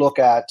don't look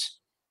at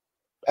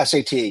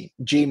SAT,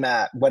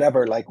 GMAT,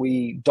 whatever, like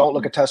we don't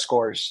look at test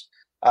scores.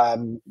 I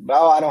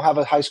don't have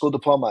a high school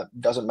diploma.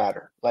 Doesn't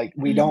matter. Like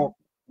we don't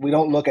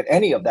look at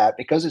any of that,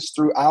 because it's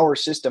through our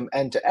system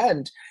end to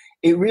end.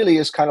 It really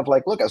is kind of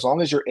like, look, as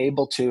long as you're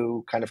able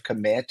to kind of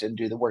commit and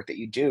do the work that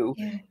you do,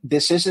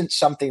 this isn't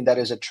something that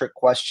is a trick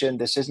question.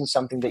 This isn't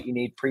something that you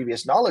need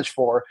previous knowledge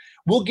for.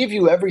 We'll give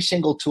you every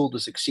single tool to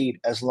succeed,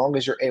 as long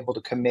as you're able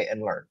to commit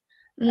and learn.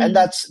 And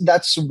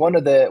that's one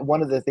of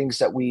the things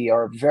that we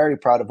are very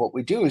proud of. What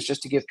we do is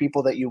just to give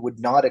people that you would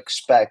not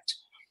expect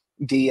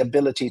the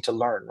ability to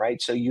learn,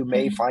 right? So you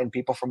may find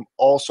people from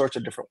all sorts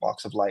of different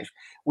walks of life.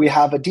 We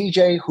have a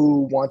DJ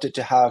who wanted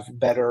to have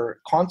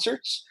better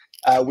concerts.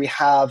 We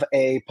have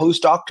a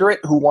postdoctorate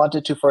who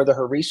wanted to further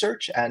her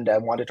research and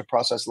wanted to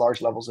process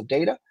large levels of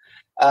data.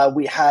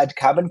 We had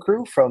cabin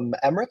crew from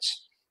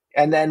Emirates.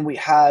 And then we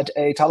had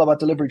a Talabat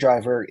delivery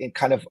driver,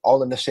 kind of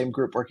all in the same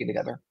group working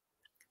together.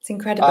 It's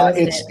incredible,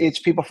 isn't it? It's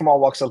people from all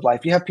walks of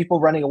life. You have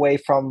people running away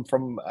from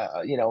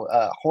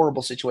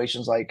horrible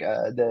situations like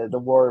the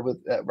war with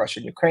Russia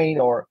and Ukraine,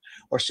 or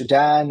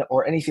Sudan,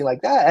 or anything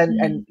like that,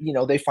 and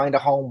they find a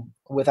home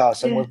with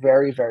us, and we're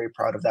very, very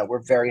proud of that.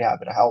 We're very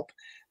happy to help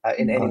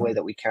in any way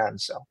that we can.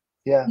 So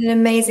yeah, an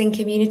amazing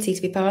community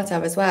to be part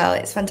of as well.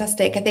 It's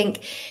fantastic. I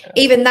think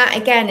even that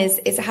again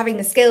is having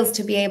the skills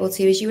to be able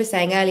to, as you were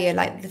saying earlier,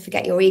 like the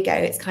forget your ego.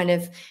 It's kind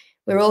of,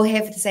 we're all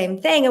here for the same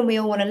thing, and we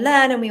all want to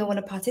learn, and we all want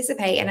to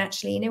participate. And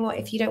actually, you know what,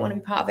 if you don't want to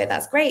be part of it,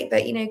 that's great,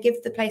 but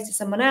give the place to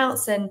someone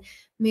else and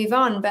move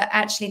on. But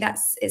actually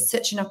it's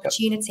such an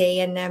opportunity.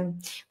 And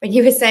when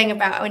you were saying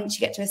about once you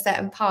get to a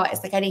certain part,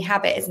 it's like any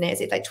habit, isn't it?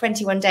 It's like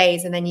 21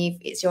 days and then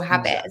it's your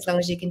habit, as long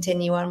as you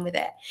continue on with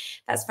it.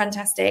 That's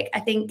fantastic.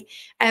 I think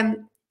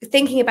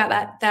thinking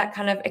about that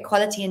kind of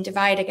equality and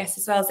divide, I guess,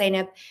 as well,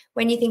 Zaineb,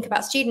 when you think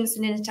about students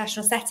in an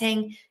international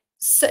setting,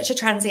 such a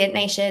transient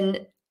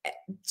nation,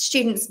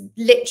 students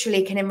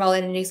literally can enroll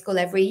in a new school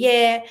every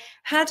year.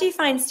 How do you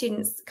find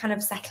students kind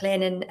of settle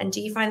in, and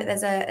do you find that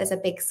there's a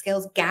big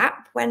skills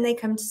gap when they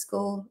come to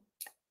school,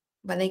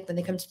 when they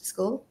come to the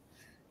school?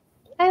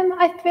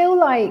 I feel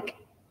like,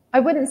 I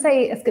wouldn't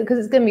say it's good, because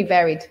it's going to be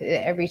varied.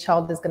 Every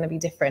child is going to be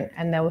different,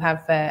 and they'll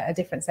have a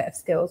different set of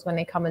skills when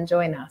they come and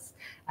join us.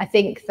 I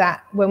think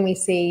that when we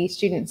see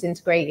students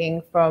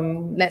integrating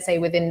from, let's say,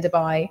 within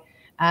Dubai,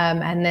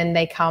 and then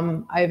they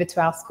come over to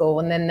our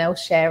school, and then they'll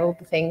share all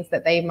the things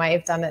that they might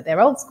have done at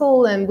their old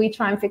school, and we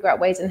try and figure out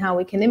ways in how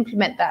we can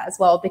implement that as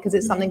well, because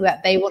it's something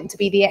that they want to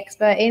be the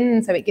expert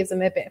in, so it gives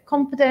them a bit of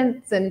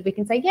confidence, and we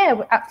can say,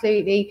 yeah,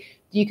 absolutely,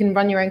 you can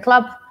run your own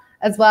club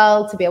as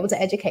well to be able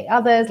to educate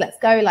others. Let's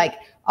go, like,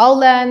 I'll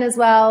learn as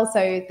well. So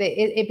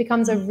it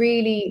becomes a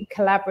really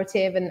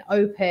collaborative and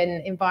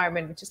open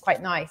environment, which is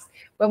quite nice.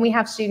 When we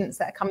have students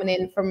that are coming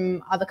in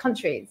from other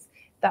countries,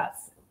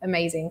 that's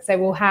amazing. So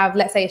we'll have,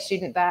 let's say, a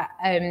student that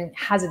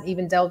hasn't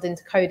even delved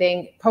into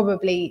coding,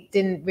 probably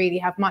didn't really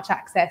have much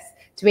access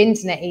to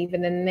internet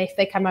even, and if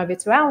they come over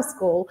to our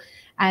school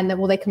and then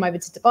they come over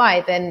to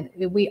Dubai, then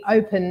we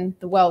open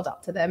the world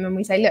up to them and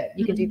we say, look,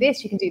 you can do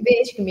this, you can do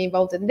this, you can be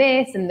involved in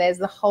this, and there's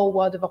the whole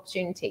world of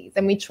opportunities.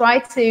 And we try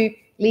to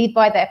lead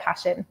by their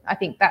passion. I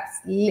think that's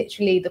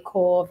literally the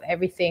core of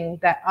everything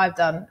that I've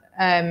done,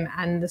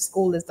 and the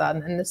school has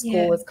done, and the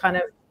school has kind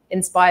of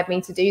inspired me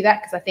to do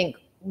that, because I think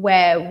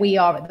where we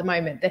are at the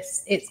moment,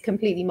 it's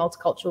completely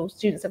multicultural.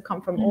 Students have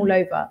come from all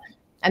over,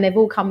 and they've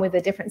all come with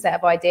a different set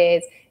of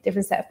ideas,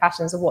 different set of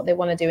passions of what they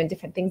want to do, and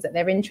different things that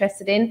they're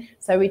interested in.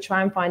 So we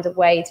try and find a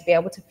way to be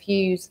able to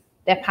fuse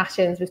their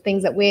passions with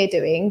things that we're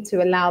doing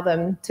to allow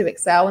them to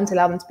excel and to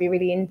allow them to be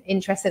really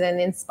interested and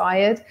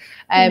inspired.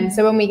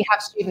 So when we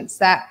have students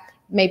that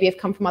maybe have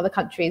come from other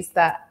countries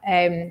that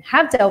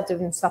have delved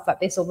in stuff like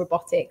this, or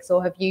robotics,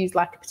 or have used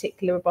like a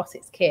particular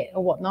robotics kit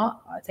or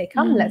whatnot, I'd say,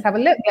 come, let's have a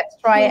look, let's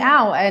try it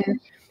out.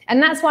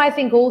 And that's why I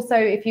think also,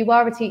 if you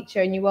are a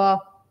teacher and you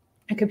are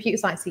a computer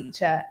science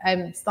teacher,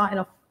 starting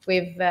off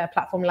with a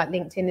platform like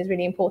LinkedIn is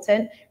really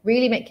important.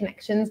 Really make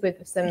connections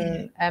with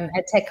some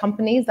edtech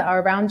companies that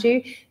are around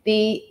you.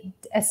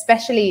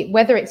 Especially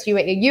whether it's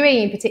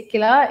UAE in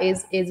particular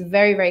is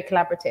very, very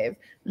collaborative.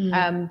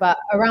 But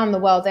around the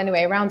world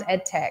anyway, around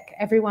edtech,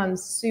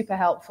 everyone's super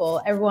helpful.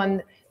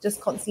 Everyone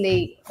just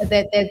constantly,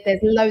 there's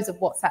loads of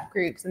WhatsApp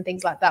groups and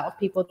things like that of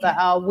people that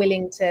are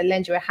willing to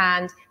lend you a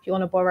hand. If you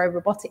want to borrow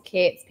robotic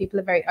kits, people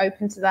are very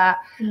open to that.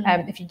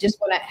 If you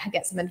just want to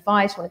get some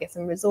advice, want to get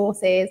some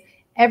resources,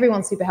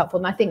 everyone's super helpful.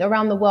 And I think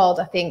around the world,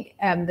 I think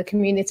the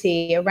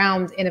community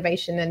around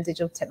innovation and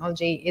digital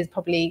technology is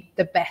probably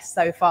the best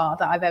so far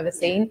that I've ever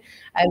seen.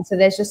 And so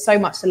there's just so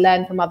much to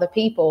learn from other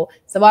people.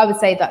 So I would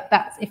say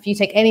that's, if you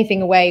take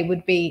anything away,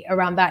 would be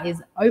around that,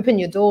 is open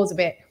your doors a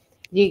bit.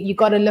 You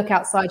got to look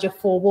outside your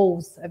four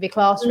walls of your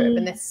classroom,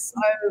 and there's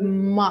so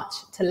much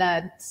to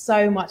learn,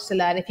 so much to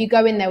learn. If you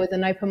go in there with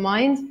an open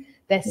mind,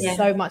 there's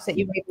so much that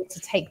you're able to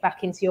take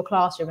back into your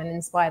classroom and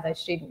inspire those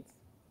students.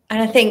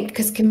 And I think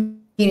because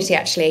community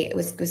actually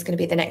was going to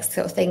be the next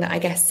sort of thing that I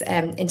guess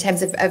in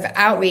terms of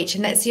outreach,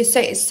 and that's just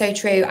it's so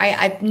true.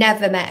 I've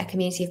never met a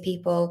community of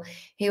people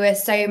who are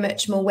so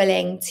much more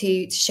willing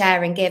to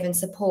share and give and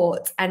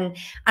support, and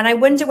I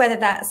wonder whether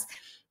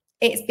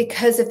it's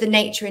because of the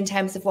nature in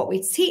terms of what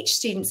we teach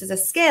students as a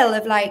skill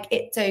of, like,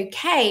 it's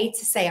okay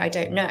to say I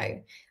don't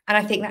know. And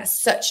I think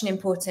that's such an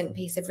important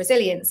piece of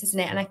resilience, isn't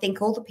it? And I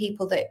think all the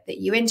people that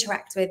you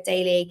interact with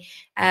daily,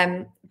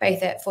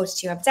 both at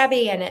 42 Abu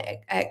Dhabi and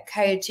at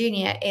Code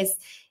Junior, is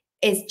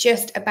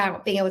just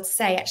about being able to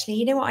say, actually,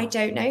 you know what, I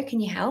don't know.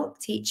 Can you help?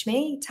 Teach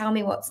me. Tell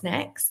me what's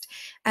next.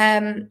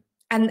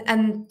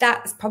 And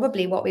that's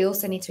probably what we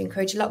also need to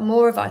encourage a lot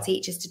more of our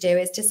teachers to do,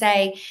 is to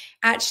say,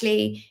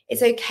 actually,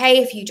 it's okay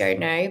if you don't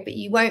know, but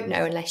you won't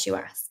know unless you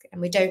ask. And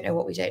we don't know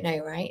what we don't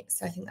know, right?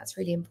 So I think that's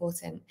really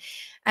important.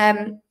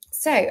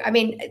 So, I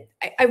mean,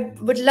 I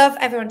would love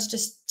everyone to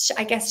just,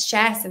 I guess,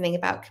 share something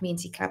about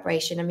community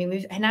collaboration. I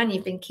mean, Hannan,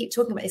 you've been keep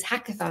talking about these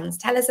hackathons.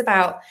 Tell us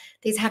about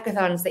these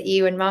hackathons that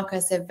you and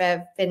Marcus have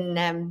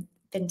been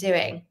been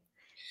doing?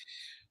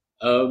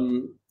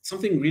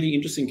 Something really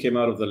interesting came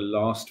out of the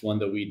last one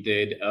that we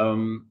did.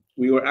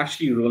 We were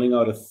actually rolling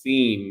out a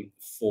theme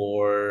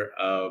for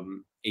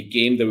a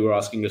game that we were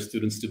asking the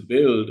students to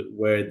build,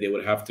 where they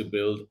would have to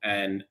build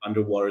an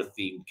underwater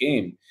themed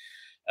game.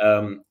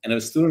 And a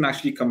student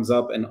actually comes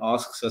up and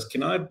asks us,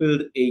 can I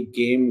build a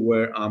game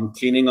where I'm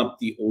cleaning up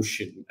the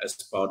ocean as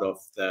part of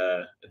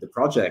the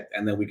project?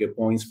 And then we get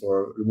points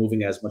for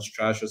removing as much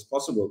trash as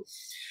possible.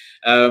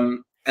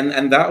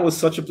 And that was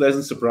such a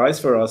pleasant surprise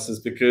for us,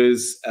 is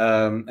because,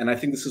 and I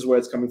think this is where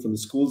it's coming from the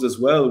schools as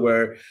well,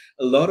 where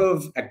a lot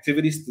of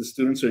activities the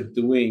students are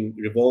doing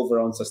revolve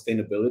around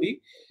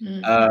sustainability.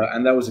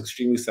 And that was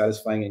extremely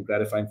satisfying and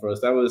gratifying for us.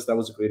 That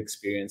was a great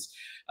experience.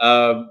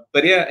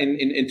 But yeah,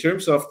 in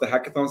terms of the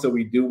hackathons that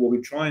we do, what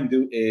we try and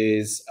do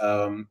is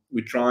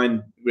we try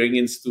and bring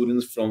in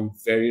students from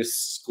various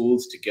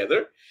schools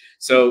together.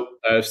 So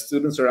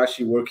students are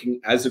actually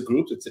working as a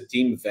group. It's a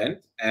team event,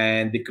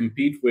 and they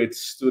compete with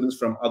students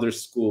from other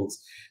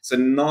schools. So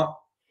not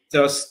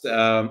just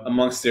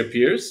amongst their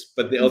peers,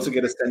 but they also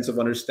get a sense of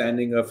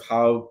understanding of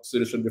how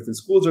students from different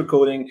schools are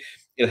coding.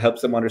 It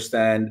helps them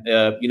understand,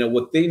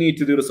 what they need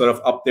to do to sort of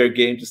up their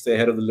game to stay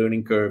ahead of the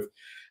learning curve.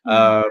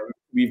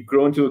 We've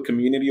grown to a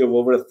community of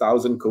over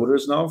 1,000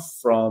 coders now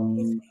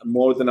from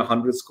more than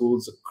 100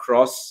 schools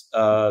across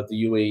the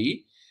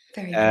UAE.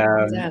 Very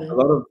well done.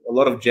 A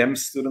lot of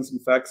GEMS students, in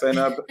fact, sign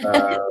up.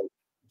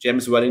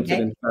 GEMS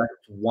Wellington, in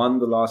fact, won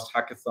the last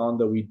hackathon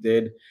that we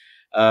did,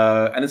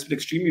 and it's been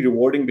extremely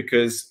rewarding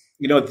because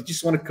they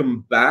just want to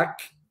come back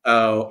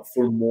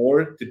for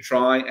more, to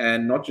try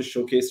and not just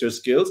showcase their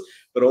skills,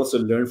 but also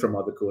learn from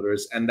other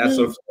coders, and that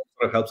sort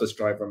of helps us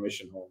drive our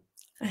mission home.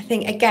 I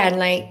think, again,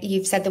 like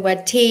you've said the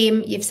word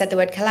team, you've said the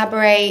word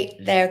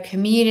collaborate, their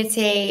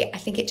community. I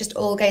think it just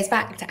all goes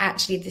back to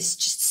actually this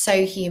just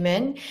so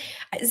human.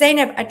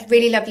 Zaineb, I'd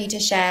really love you to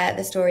share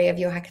the story of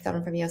your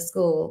hackathon from your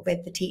school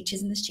with the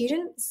teachers and the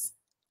students.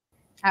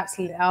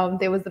 Absolutely.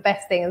 It was the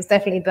best thing. It was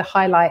definitely the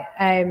highlight.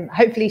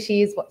 Hopefully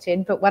she is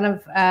watching, but one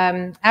of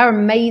our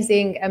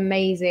amazing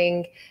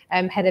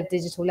head of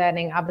digital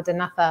learning,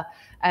 Abida,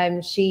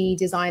 she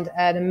designed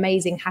an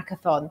amazing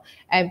hackathon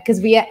because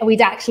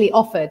we'd actually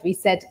offered, we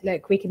said,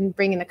 look, we can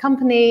bring in a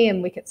company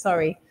and we could,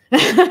 sorry, we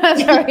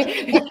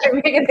can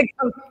bring in a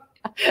company.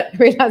 I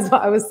realized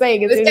what I was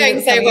saying. It was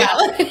going so well.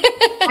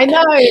 I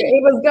know,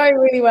 it was going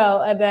really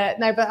well. And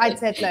no, but I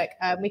said, look,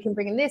 we can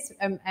bring in this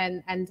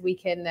and we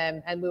can,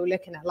 and we were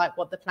looking at like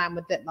what the plan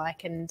would look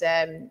like. And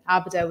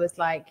Abida was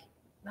like,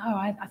 no,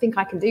 I think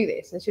I can do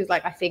this. And she was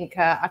like, I think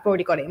I've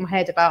already got it in my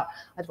head about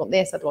I'd want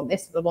this, I'd want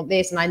this, I'd want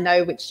this. And I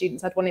know which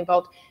students I'd want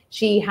involved.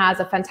 She has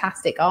a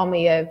fantastic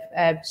army of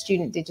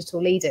student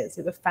digital leaders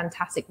who are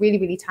fantastic, really,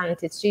 really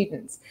talented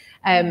students.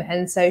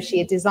 And so she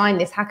had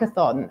designed this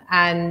hackathon,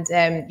 and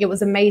it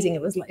was amazing.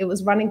 It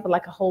was running for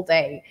like a whole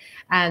day,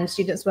 and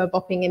students were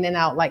bopping in and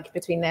out like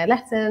between their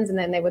lessons, and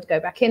then they would go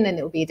back in, and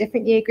it would be a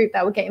different year group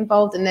that would get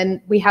involved. And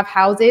then we have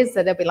houses,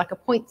 so there'll be like a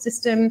point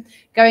system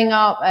going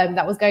up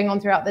that was going on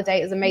throughout the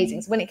day. It was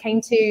amazing. So when it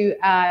came to,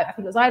 I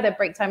think it was either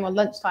break time or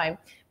lunchtime,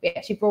 we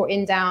actually brought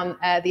in down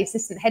the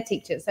assistant head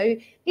teachers. So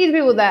these are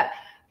people that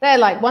they're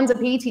like, one's a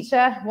PE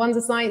teacher, one's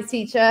a science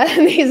teacher,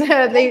 and these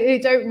are who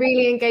don't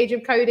really engage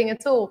with coding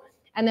at all.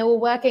 And they were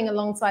working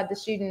alongside the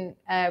student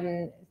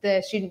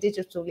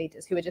digital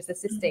leaders who were just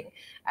assisting.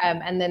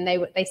 And then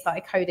they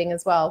started coding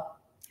as well.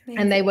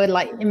 Amazing. And they were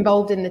like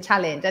involved in the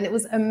challenge. And it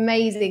was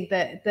amazing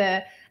that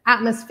the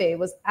atmosphere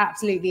was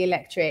absolutely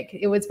electric.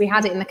 We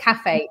had it in the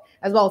cafe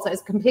as well, so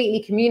it's a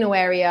completely communal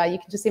area. You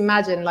can just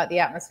imagine like the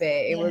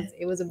atmosphere.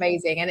 It was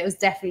amazing, and it was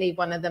definitely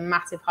one of the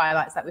massive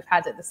highlights that we've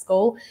had at the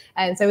school.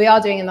 And so we are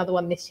doing another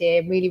one this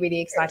year. Really,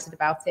 really excited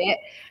about it.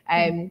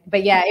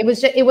 But yeah,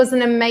 it was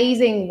an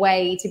amazing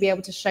way to be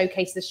able to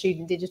showcase the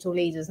student digital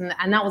leaders, and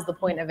that was the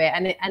point of it.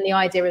 And the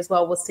idea as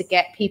well was to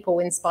get people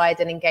inspired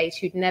and engaged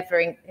who'd never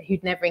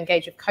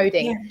engaged with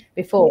coding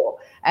before.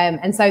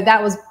 And so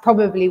that was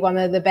probably one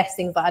of the best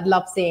things that I'd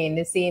love seeing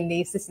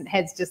the assistant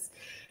heads just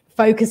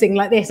focusing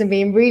like this and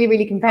being really,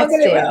 really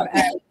competitive.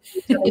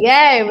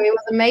 Yeah, it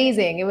was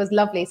amazing. It was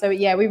lovely. So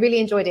yeah, we really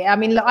enjoyed it. I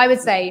mean, look, I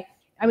would say,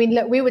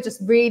 look, we're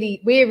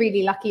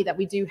really lucky that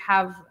we do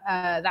have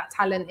that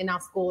talent in our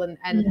school,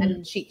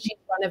 and she's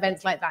run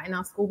events like that in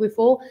our school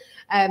before.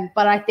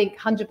 But I think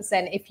 100%,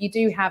 if you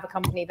do have a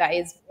company that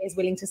is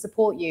willing to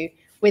support you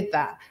with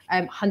that,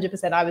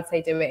 100%, I would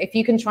say do it. If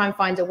you can try and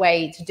find a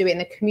way to do it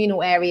in a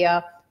communal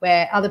area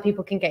where other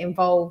people can get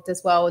involved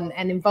as well,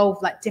 and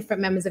involve like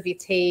different members of your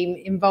team,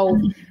 involve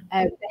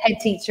the head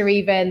teacher,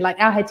 even like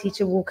our head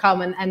teacher will come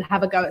and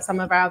have a go at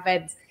some of our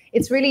events.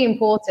 It's really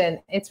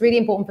important. It's really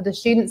important for the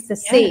students to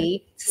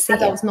see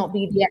adults not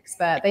be the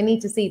expert. They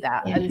need to see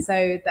that. And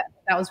so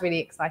that was really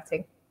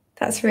exciting.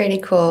 That's really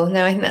cool.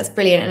 No, I think that's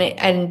brilliant.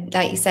 And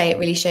like you say, it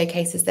really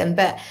showcases them.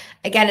 But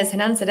again, as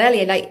Hannan said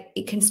earlier, like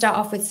it can start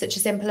off with such a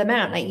simple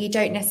amount. Like you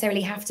don't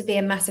necessarily have to be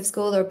a massive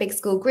school or a big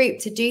school group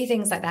to do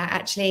things like that.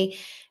 Actually,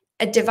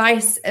 a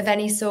device of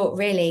any sort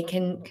really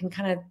can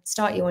kind of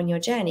start you on your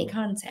journey,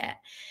 can't it?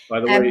 By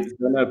the way,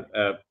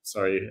 Zaineb,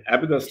 sorry,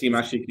 Abigail's team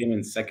actually came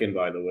in second,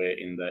 by the way,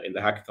 in the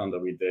hackathon that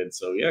we did.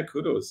 So yeah,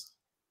 kudos.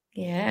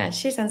 Yeah,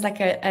 she sounds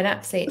like an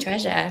absolute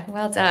treasure.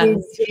 Well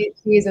done. She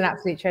is an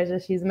absolute treasure.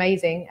 She's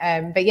amazing.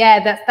 But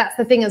yeah, that's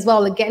the thing as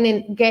well. Like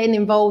getting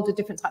involved with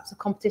different types of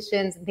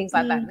competitions and things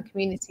like that in the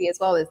community as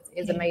well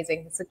is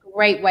amazing. It's a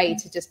great way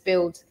to just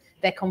build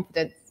their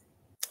confidence.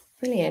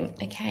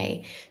 Brilliant.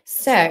 Okay.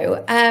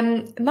 So,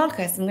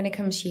 Marcus, I'm going to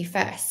come to you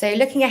first. So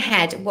looking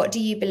ahead, what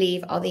do you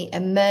believe are the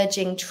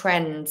emerging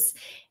trends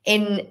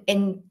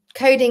in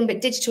coding,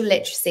 but digital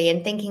literacy,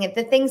 and thinking of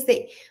the things that,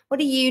 what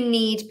do you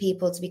need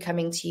people to be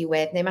coming to you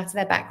with, no matter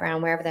their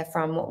background, wherever they're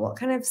from? What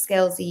kind of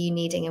skills are you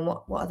needing, and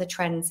what are the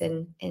trends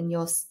in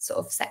your sort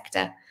of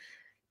sector?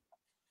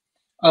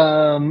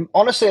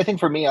 Honestly, I think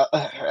for me,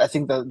 I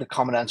think the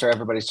common answer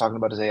everybody's talking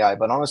about is AI,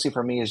 but honestly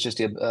for me is just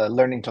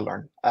learning to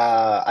learn.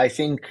 I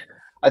think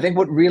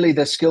what really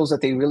the skills that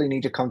they really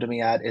need to come to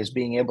me at is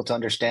being able to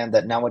understand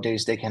that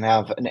nowadays they can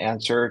have an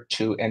answer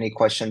to any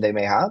question they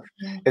may have.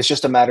 It's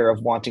just a matter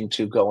of wanting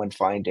to go and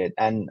find it.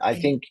 And I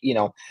think, you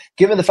know,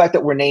 given the fact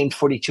that we're named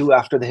 42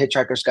 after the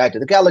Hitchhiker's Guide to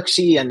the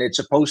Galaxy, and it's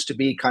supposed to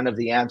be kind of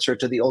the answer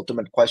to the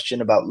ultimate question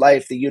about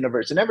life, the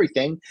universe, and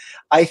everything,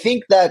 I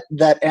think that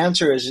that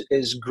answer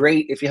is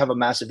great if you have a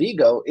massive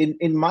ego.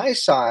 In my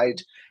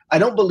side, I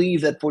don't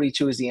believe that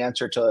 42 is the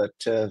answer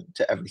to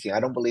everything.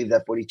 I don't believe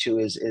that 42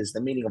 is the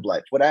meaning of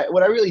life. What I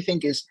really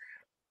think is,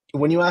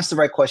 when you ask the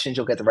right questions,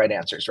 you'll get the right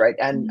answers, right?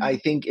 And I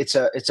think it's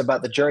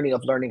about the journey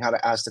of learning how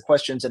to ask the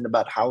questions, and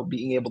about how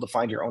being able to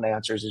find your own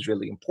answers is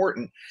really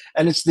important.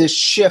 And it's this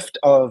shift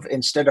of,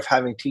 instead of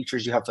having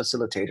teachers, you have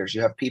facilitators. You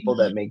have people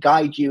that may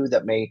guide you,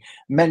 that may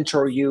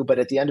mentor you, but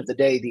at the end of the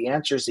day, the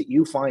answers that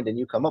you find and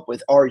you come up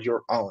with are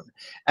your own.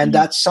 And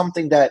that's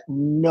something that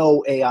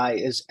no AI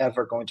is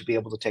ever going to be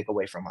able to take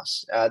away from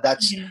us.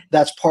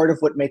 That's part of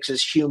what makes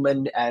us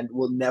human, and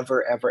will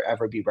never, ever,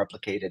 ever be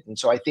replicated. And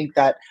so I think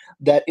that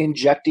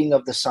injecting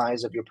of the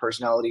size of your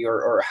personality,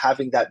 or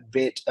having that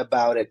bit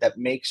about it that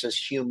makes us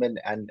human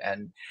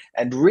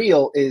and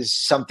real, is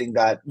something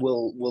that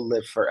will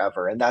live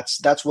forever. And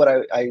that's what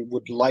I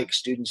would like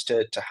students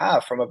to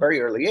have from a very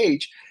early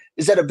age,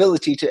 is that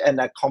ability to, and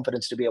that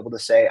confidence to be able to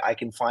say, I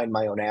can find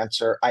my own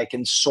answer. I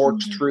can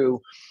sort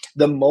through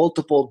the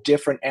multiple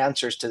different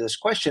answers to this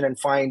question and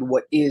find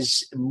what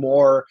is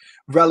more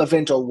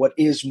relevant, or what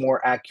is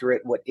more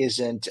accurate, what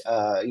isn't,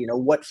 you know,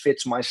 what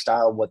fits my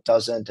style, what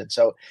doesn't. And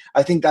so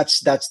I think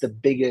that's the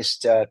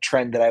biggest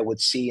trend that I would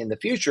see in the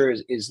future,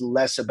 is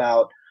less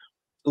about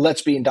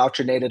let's be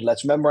indoctrinated,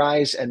 let's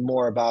memorize, and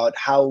more about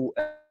how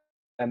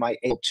am I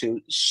able to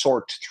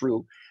sort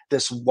through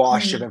this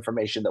wash of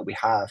information that we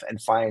have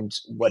and find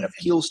what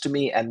appeals to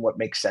me and what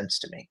makes sense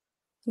to me.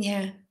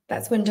 Yeah,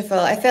 that's wonderful.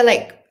 I feel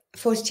like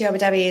 42 Abu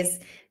Dhabi is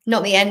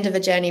not the end of a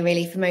journey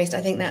really for most.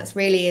 I think that's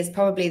really is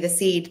probably the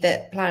seed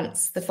that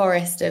plants the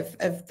forest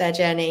of their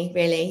journey,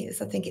 really.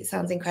 So I think it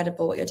sounds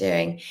incredible what you're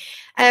doing.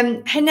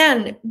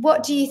 Hannan,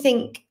 what do you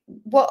think,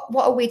 what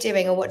are we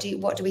doing, or what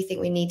do we think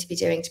we need to be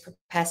doing to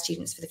prepare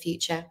students for the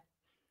future?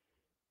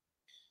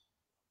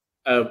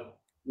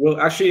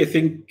 Well, actually, I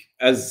think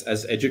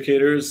as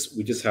educators,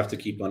 we just have to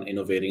keep on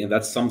innovating. And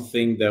that's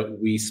something that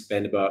we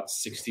spend about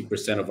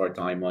 60% of our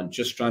time on,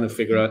 just trying to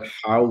figure out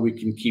how we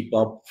can keep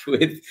up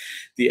with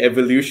the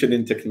evolution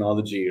in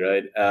technology,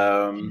 right?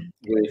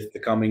 With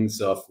the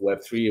comings of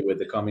Web3, with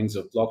the comings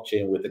of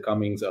blockchain, with the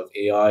comings of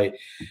AI.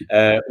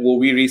 What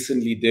we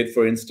recently did,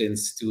 for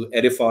instance, to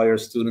edify our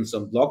students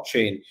on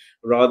blockchain,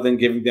 rather than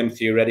giving them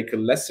theoretical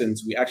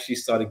lessons, we actually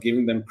started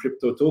giving them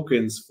crypto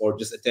tokens for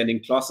just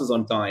attending classes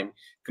on time,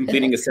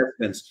 completing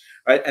assessments,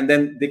 right? And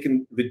then they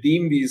can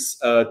redeem these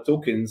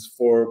tokens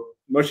for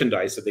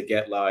merchandise that they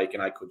get, like an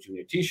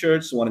iCodejr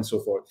t-shirt, so on and so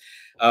forth.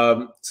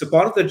 So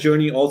part of the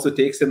journey also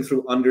takes them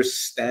through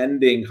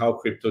understanding how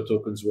crypto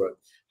tokens work,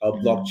 how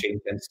blockchain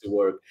tends to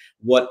work,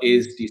 what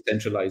is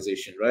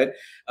decentralization, right?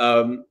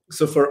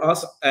 So for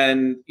us,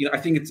 and you know, I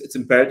think it's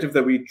imperative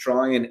that we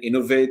try and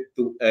innovate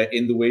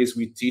in the ways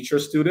we teach our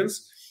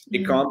students.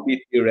 It can't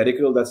be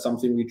theoretical. That's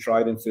something we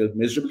tried and failed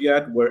miserably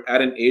at. We're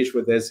at an age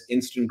where there's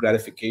instant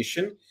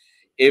gratification.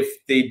 If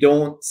they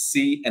don't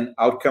see an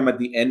outcome at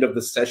the end of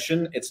the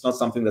session, it's not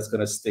something that's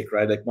going to stick,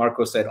 right? Like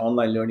Marco said,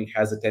 online learning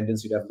has a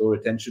tendency to have low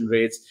retention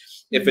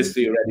rates if it's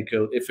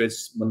theoretical, if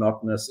it's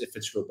monotonous, if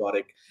it's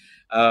robotic.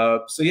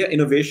 So yeah,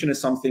 innovation is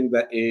something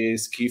that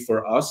is key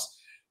for us.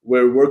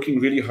 We're working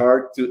really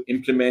hard to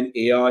implement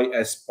AI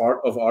as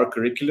part of our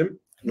curriculum.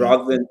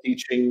 Rather than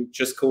teaching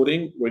just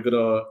coding, we're going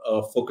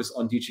to focus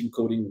on teaching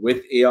coding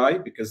with AI,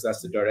 because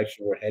that's the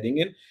direction we're heading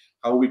in.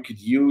 How we could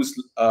use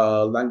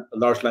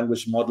large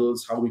language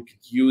models, how we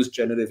could use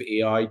generative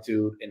AI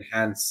to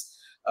enhance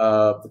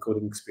the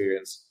coding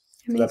experience.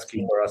 So that's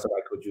key for us at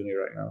iCodejr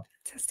right now.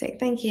 Fantastic.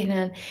 Thank you,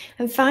 Hannan.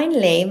 And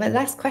finally, my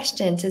last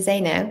question to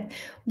Zaineb.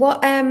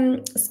 What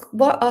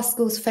are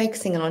schools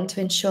focusing on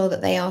to ensure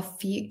that they are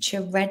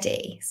future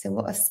ready? So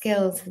what are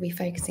skills are we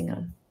focusing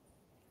on?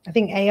 I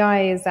think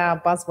AI is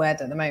our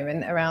buzzword at the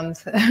moment around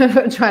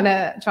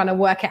trying to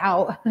work it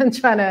out and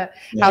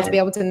how to be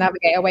able to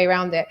navigate our way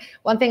around it.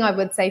 One thing I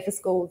would say for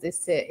schools is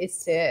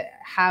to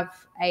have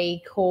a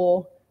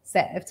core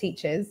set of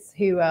teachers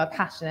who are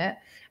passionate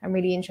and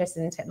really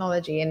interested in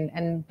technology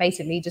and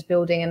basically just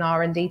building an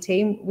R&D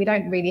team. We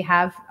don't really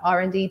have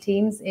R&D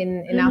teams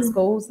in our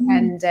schools,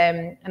 and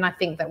I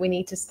think that we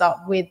need to start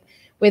with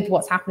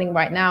what's happening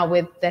right now.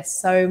 There's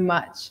so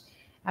much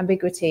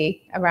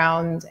ambiguity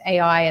around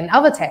AI and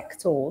other tech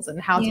tools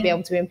and how to be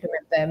able to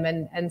implement them,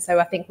 and so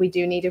I think we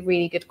do need a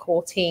really good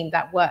core team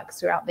that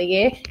works throughout the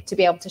year to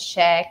be able to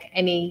share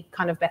any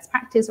kind of best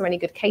practice or any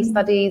good case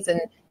studies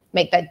and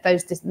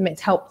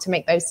help to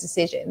make those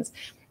decisions.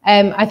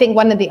 I think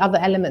one of the other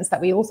elements that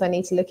we also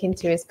need to look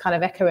into is kind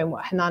of echoing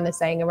what Hannan is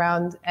saying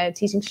around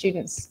teaching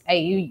students.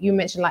 You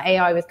mentioned like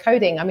AI with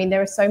coding. I mean,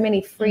 there are so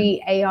many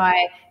free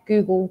AI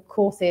Google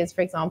courses,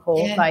 for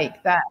example,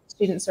 like that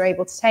students are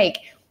able to take.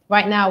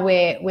 Right now,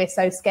 we're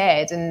so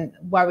scared and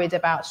worried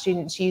about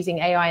students using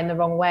AI in the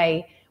wrong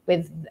way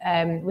with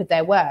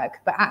their work,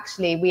 but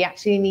actually we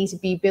need to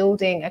be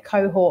building a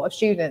cohort of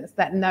students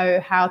that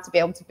know how to be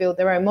able to build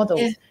their own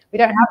models. We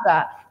don't have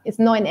that. It's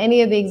not in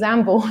any of the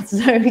exam boards,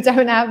 so we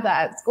don't have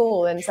that at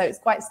school, and so it's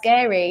quite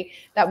scary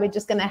that we're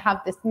just going to have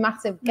this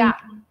massive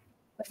gap.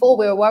 Before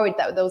we were worried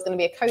that there was going to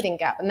be a coding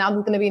gap, and now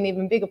there's going to be an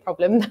even bigger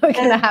problem that we're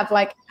going to have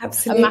like a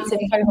massive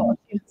cohort of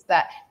students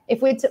that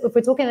if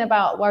we're talking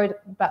about worried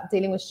about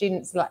dealing with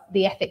students like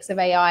the ethics of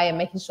AI and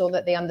making sure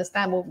that they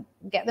understand, we'll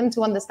get them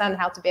to understand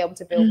how to be able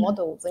to build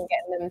models and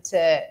get them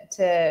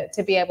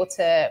to be able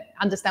to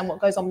understand what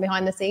goes on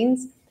behind the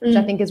scenes, which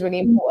I think is really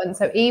important.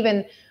 So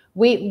even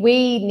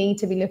we need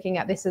to be looking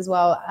at this as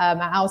well at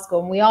our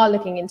school, and we are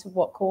looking into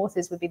what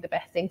courses would be the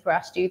best thing for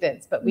our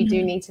students, but we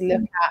do need to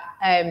look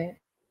at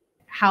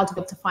how to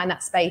be able to find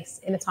that space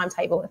in a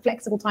timetable, a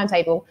flexible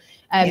timetable,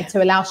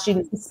 to allow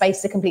students the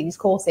space to complete these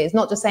courses.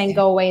 Not just saying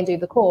go away and do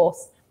the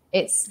course,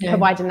 it's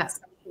providing that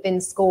space within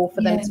school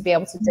for them to be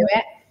able to do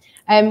it.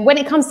 When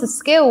it comes to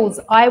skills,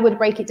 I would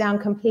break it down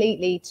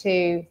completely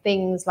to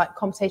things like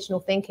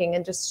computational thinking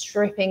and just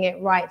stripping it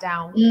right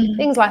down.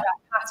 Things like that,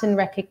 pattern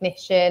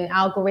recognition,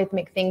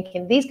 algorithmic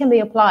thinking, these can be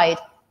applied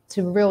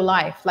to real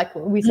life. Like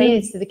we say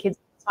this to the kids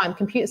all the time,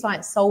 computer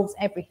science solves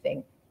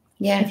everything.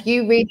 If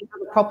you really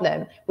have a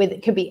problem with,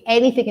 it could be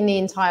anything in the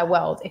entire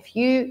world, if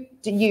you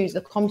use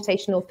the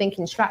computational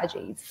thinking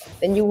strategies,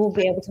 then you will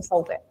be able to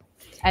solve it.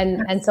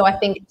 And so I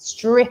think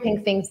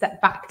stripping things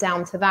that back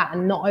down to that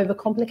and not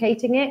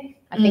overcomplicating it,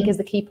 I think is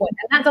the key point.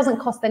 And that doesn't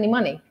cost any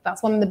money.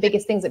 That's one of the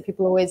biggest things that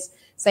people always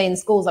say in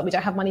schools, like we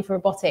don't have money for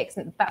robotics,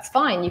 and that's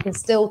fine. You can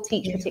still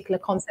teach particular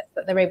concepts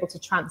that they're able to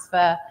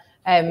transfer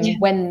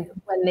when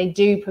they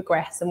do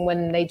progress and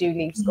when they do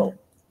leave school.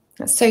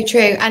 That's so true.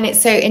 And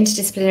it's so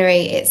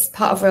interdisciplinary. It's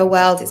part of real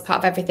world. It's part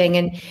of everything.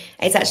 And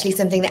it's actually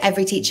something that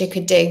every teacher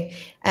could do.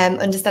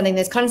 Understanding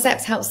those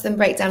concepts helps them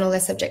break down all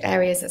their subject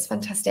areas. That's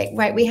fantastic.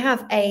 Right. We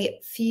have a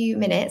few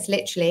minutes,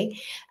 literally.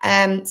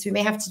 So we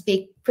may have to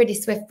be pretty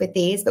swift with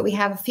these, but we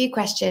have a few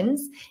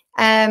questions.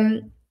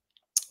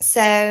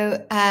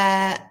 So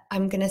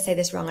I'm going to say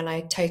this wrong and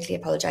I totally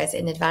apologize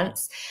in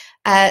advance.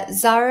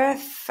 Zara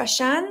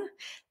Fashan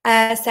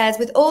says,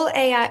 with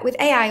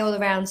AI all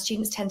around,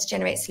 students tend to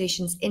generate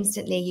solutions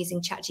instantly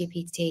using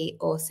ChatGPT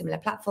or similar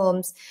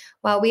platforms,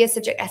 while we as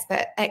subject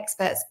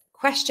experts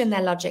question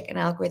their logic and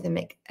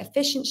algorithmic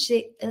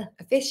efficiency.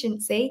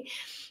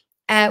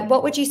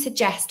 What would you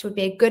suggest would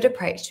be a good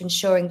approach to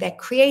ensuring their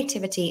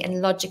creativity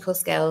and logical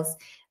skills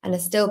and are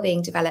still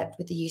being developed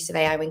with the use of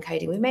AI when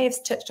coding? We may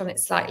have touched on it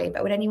slightly,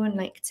 but would anyone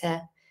like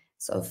to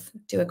sort of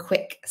do a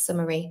quick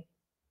summary?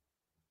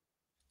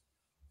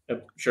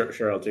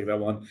 Sure, I'll take that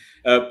one.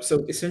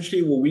 So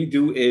essentially what we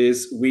do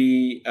is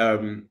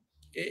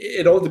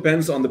it all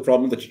depends on the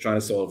problem that you're trying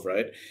to solve,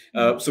 right?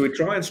 So we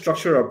try and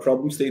structure our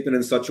problem statement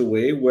in such a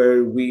way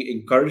where we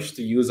encourage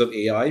the use of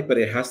AI, but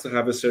it has to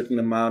have a certain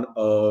amount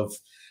of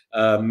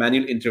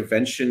manual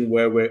intervention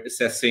where we're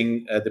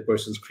assessing the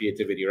person's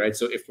creativity, right?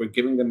 So if we're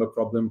giving them a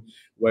problem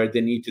where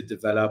they need to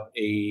develop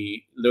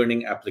a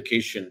learning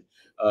application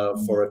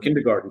for a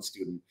kindergarten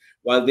student,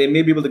 while they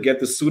may be able to get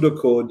the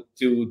pseudocode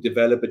to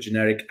develop a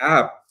generic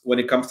app, when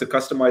it comes to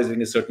customizing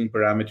a certain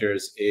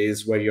parameters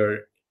is where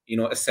you're,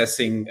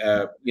 assessing,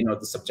 the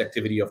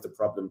subjectivity of the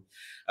problem.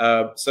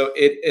 So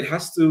it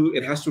has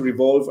to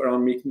revolve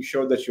around making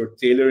sure that you're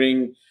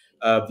tailoring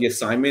the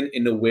assignment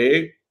in a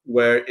way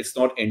where it's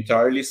not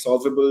entirely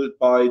solvable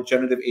by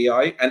generative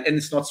AI, and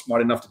it's not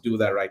smart enough to do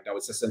that right now.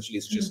 It's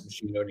just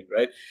machine learning,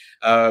 right?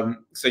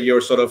 So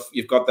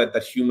you've got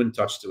that human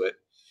touch to it.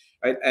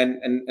 Right. And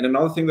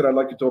another thing that I'd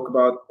like to talk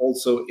about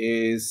also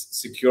is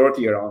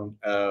security around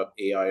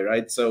AI,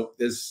 right? So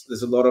there's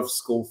a lot of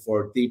scope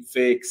for deep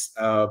fakes,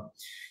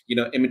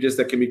 images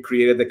that can be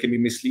created that can be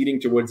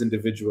misleading towards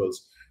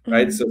individuals,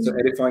 right? So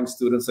edifying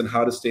students on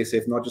how to stay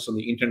safe, not just on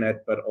the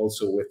internet, but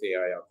also with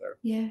AI out there.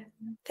 Yeah,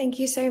 thank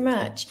you so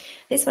much.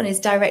 This one is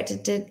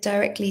directed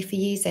directly for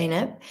you,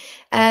 Zaineb.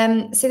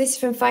 So this is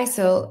from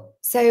Faisal.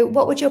 So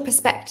what would your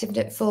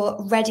perspective for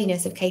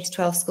readiness of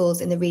K-12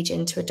 schools in the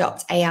region to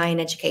adopt AI in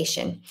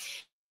education?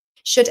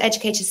 Should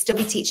educators still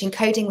be teaching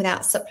coding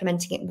without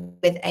supplementing it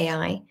with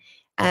AI?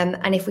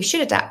 And if we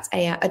should adopt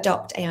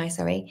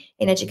AI,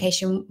 in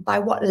education, by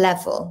what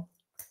level?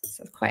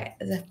 So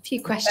there's a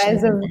few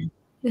questions.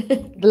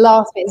 The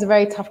last bit is a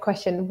very tough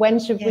question. When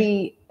should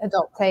we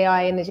adopt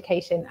AI in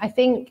education? I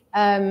think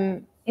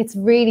it's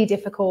really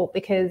difficult,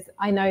 because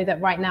I know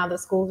that right now the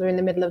schools are in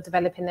the middle of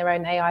developing their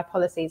own AI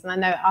policies. And I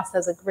know us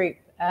as a group,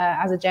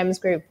 as a GEMS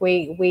group,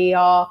 we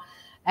are,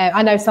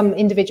 I know some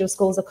individual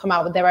schools have come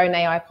out with their own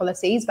AI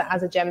policies, but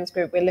as a GEMS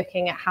group, we're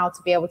looking at how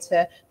to be able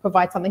to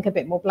provide something a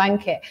bit more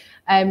blanket.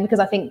 Because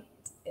I think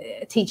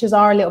teachers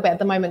are a little bit at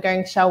the moment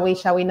going, shall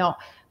we not?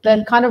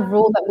 The kind of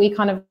rule that we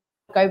kind of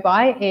go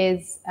by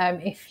is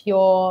if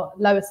you're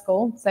lower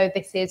school, so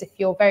this is if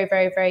you're very,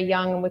 very, very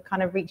young, and we're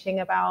kind of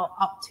reaching about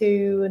up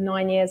to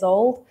 9 years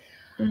old.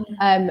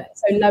 So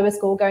lower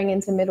school going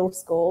into middle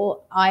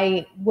school,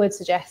 I would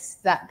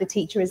suggest that the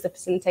teacher is the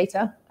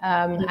facilitator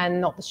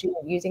and not the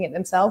student using it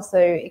themselves. So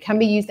it can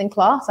be used in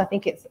class. I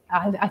think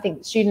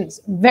students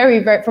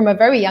from a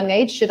very young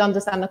age should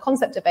understand the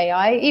concept of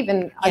AI.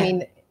 Even I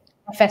mean,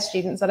 FS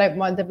students,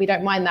 we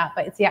don't mind that,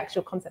 but it's the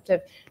actual concept of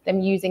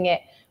them using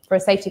it. For a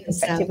safety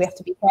perspective, we have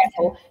to be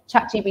careful.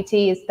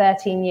 ChatGPT is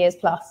 13 years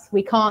plus.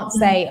 We can't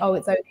say, oh,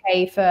 it's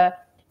okay for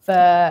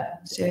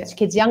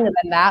kids younger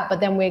than that, but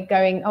then we're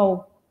going,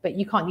 oh, but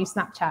you can't use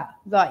Snapchat.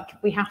 Like,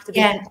 we have to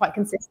be quite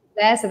consistent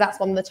there. So that's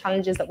one of the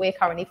challenges that we're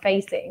currently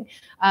facing.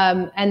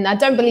 And I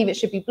don't believe it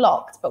should be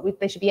blocked, but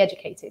they should be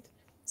educated.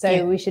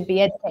 So we should be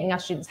educating our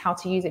students how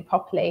to use it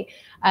properly.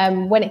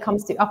 When it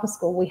comes to upper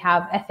school, we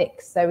have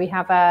ethics. So we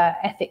have a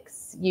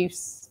ethics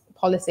use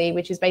policy,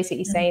 which is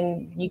basically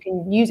saying you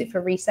can use it for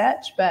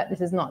research, but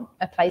this is not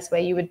a place where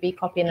you would be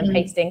copying and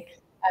pasting.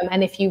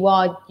 And if you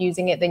are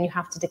using it, then you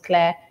have to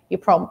declare your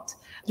prompt.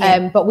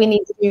 But we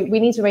need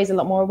to raise a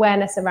lot more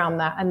awareness around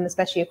that, and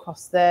especially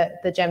across the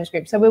GEMS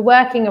group. So we're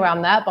working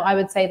around that. But I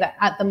would say that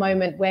at the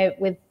moment,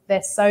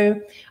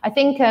 I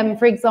think,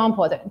 for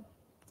example, I don't know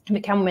if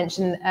it can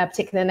mention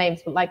particular names,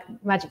 but like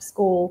Magic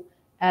School,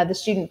 the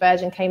student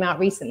version came out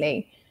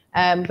recently.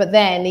 But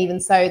then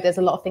even so, there's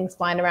a lot of things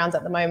flying around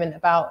at the moment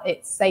about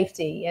its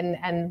safety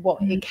and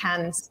what it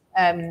can,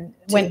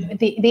 when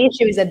the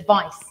issue is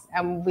advice,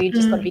 and we've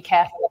just got to be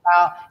careful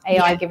about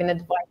AI giving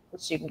advice to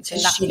students.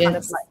 And that's kind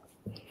of like,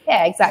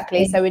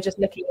 exactly. So we're just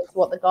looking into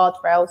what the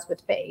guardrails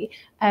would be.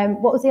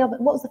 What was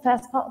the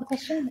first part of the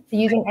question? For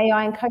using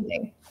AI in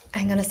coding?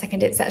 Hang on a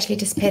second, it's actually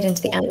disappeared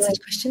into the answered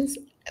questions.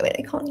 Oh,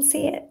 I can't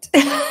see it.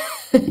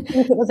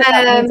 It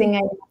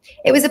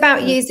was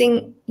about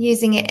using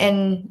it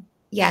in.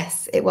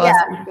 Yes, it was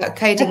about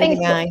coding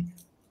with AI.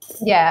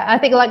 I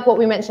think like what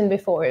we mentioned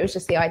before, it was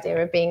just the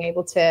idea of being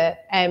able to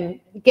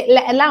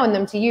allowing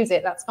them to use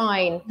it. That's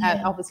fine.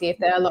 Obviously, if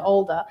they're a lot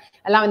older,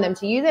 allowing them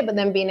to use it, but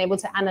then being able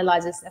to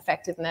analyze its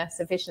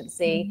effectiveness,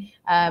 efficiency,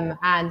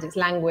 and its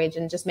language,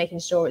 and just making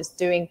sure it's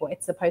doing what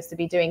it's supposed to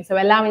be doing.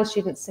 So allowing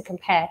students to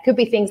compare could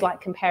be things like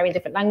comparing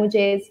different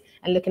languages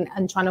and looking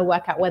and trying to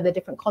work out where the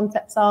different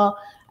concepts are,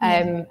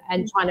 and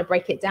trying to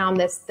break it down.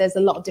 There's a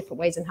lot of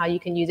different ways in how you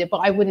can use it, but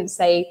I wouldn't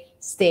say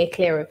steer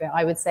clear of it.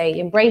 I would say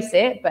embrace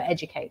it, but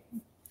educate.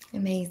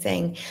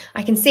 Amazing.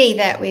 I can see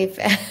that we've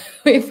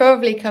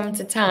probably come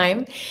to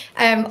time,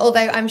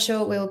 although I'm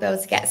sure we'll be able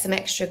to get some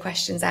extra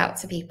questions out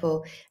to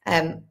people,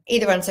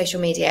 either on social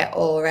media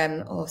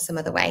or some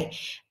other way.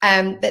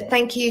 But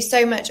thank you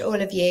so much, all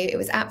of you. It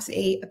was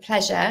absolutely a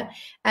pleasure.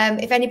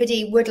 If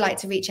anybody would like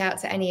to reach out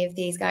to any of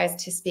these guys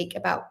to speak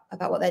about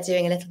what they're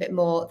doing a little bit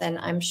more, then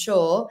I'm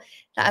sure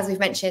that, as we've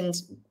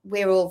mentioned,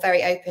 we're all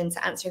very open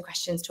to answering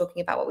questions, talking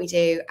about what we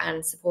do,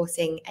 and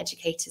supporting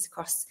educators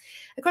across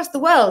the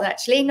world,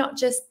 actually, not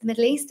just the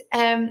Middle East.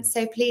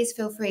 So please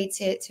feel free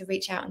to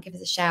reach out and give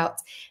us a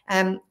shout.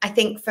 I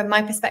think from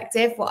my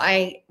perspective, what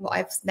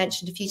I've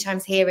mentioned a few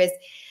times here is,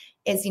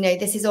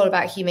 this is all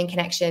about human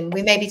connection.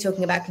 We may be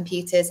talking about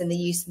computers and the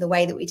use and the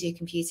way that we do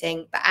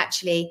computing, but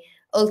actually,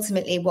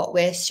 ultimately, what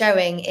we're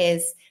showing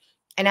is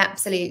an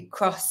absolute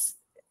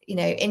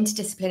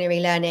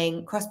interdisciplinary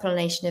learning,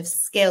 cross-pollination of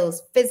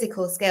skills,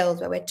 physical skills,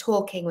 where we're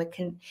talking,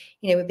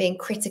 we're being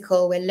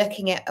critical, we're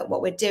looking at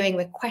what we're doing,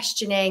 we're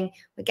questioning,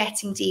 we're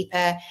getting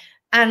deeper,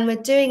 and we're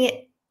doing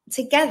it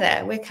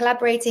together. We're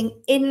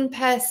collaborating in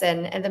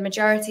person and the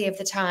majority of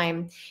the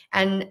time.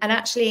 And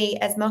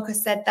actually, as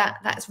Marcus said,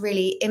 that's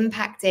really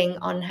impacting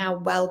on how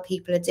well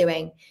people are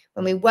doing.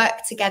 When we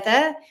work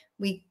together,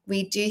 we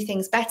do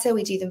things better,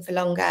 we do them for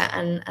longer.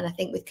 And I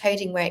think with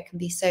coding, where it can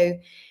be so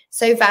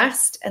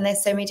vast and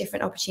there's so many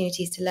different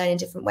opportunities to learn in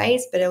different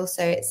ways, but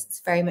also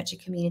it's very much a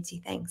community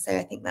thing. So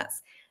I think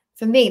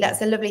for me,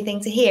 that's a lovely thing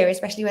to hear,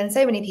 especially when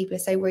so many people are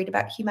so worried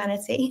about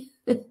humanity.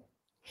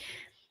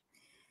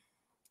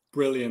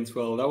 Brilliant.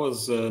 Well, that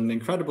was an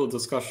incredible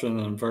discussion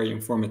and very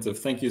informative.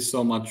 Thank you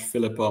so much,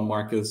 Philippa,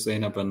 Marcus,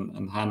 Zaineb,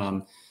 and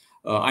Hannan.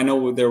 I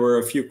know there were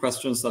a few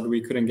questions that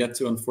we couldn't get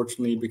to,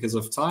 unfortunately, because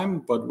of time,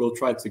 but we'll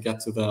try to get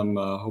to them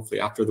hopefully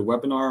after the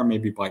webinar,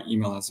 maybe by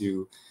email, as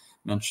you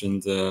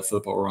mentioned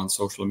Philippa or on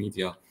social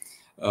media.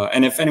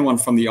 And if anyone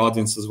from the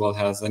audience as well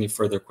has any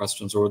further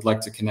questions or would like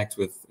to connect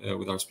with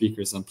our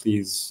speakers, then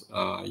please,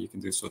 you can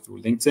do so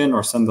through LinkedIn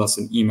or send us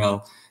an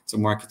email to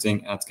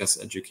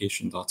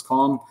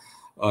marketing@guesseducation.com.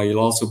 You'll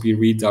also be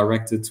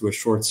redirected to a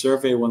short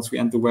survey once we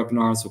end the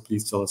webinar, so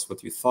please tell us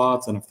what you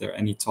thought and if there are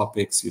any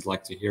topics you'd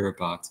like to hear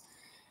about.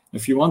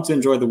 If you want to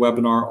enjoy the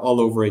webinar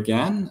all over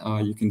again,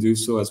 you can do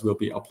so as we'll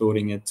be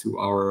uploading it to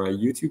our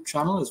YouTube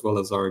channel as well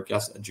as our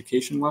GESS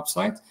Education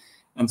website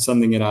and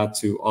sending it out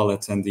to all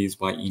attendees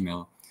by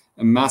email.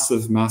 A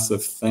massive,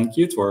 massive thank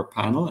you to our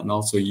panel and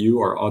also you,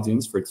 our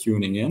audience, for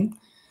tuning in.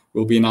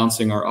 We'll be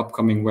announcing our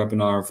upcoming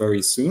webinar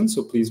very soon,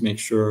 so please make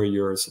sure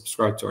you're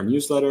subscribed to our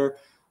newsletter,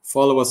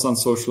 follow us on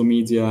social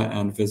media,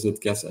 and visit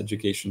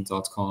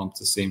guesseducation.com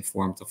to stay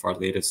informed of our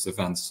latest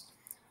events.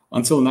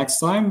 Until next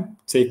time,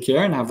 take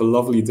care and have a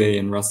lovely day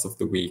and rest of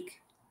the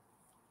week.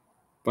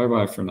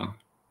 Bye-bye for now.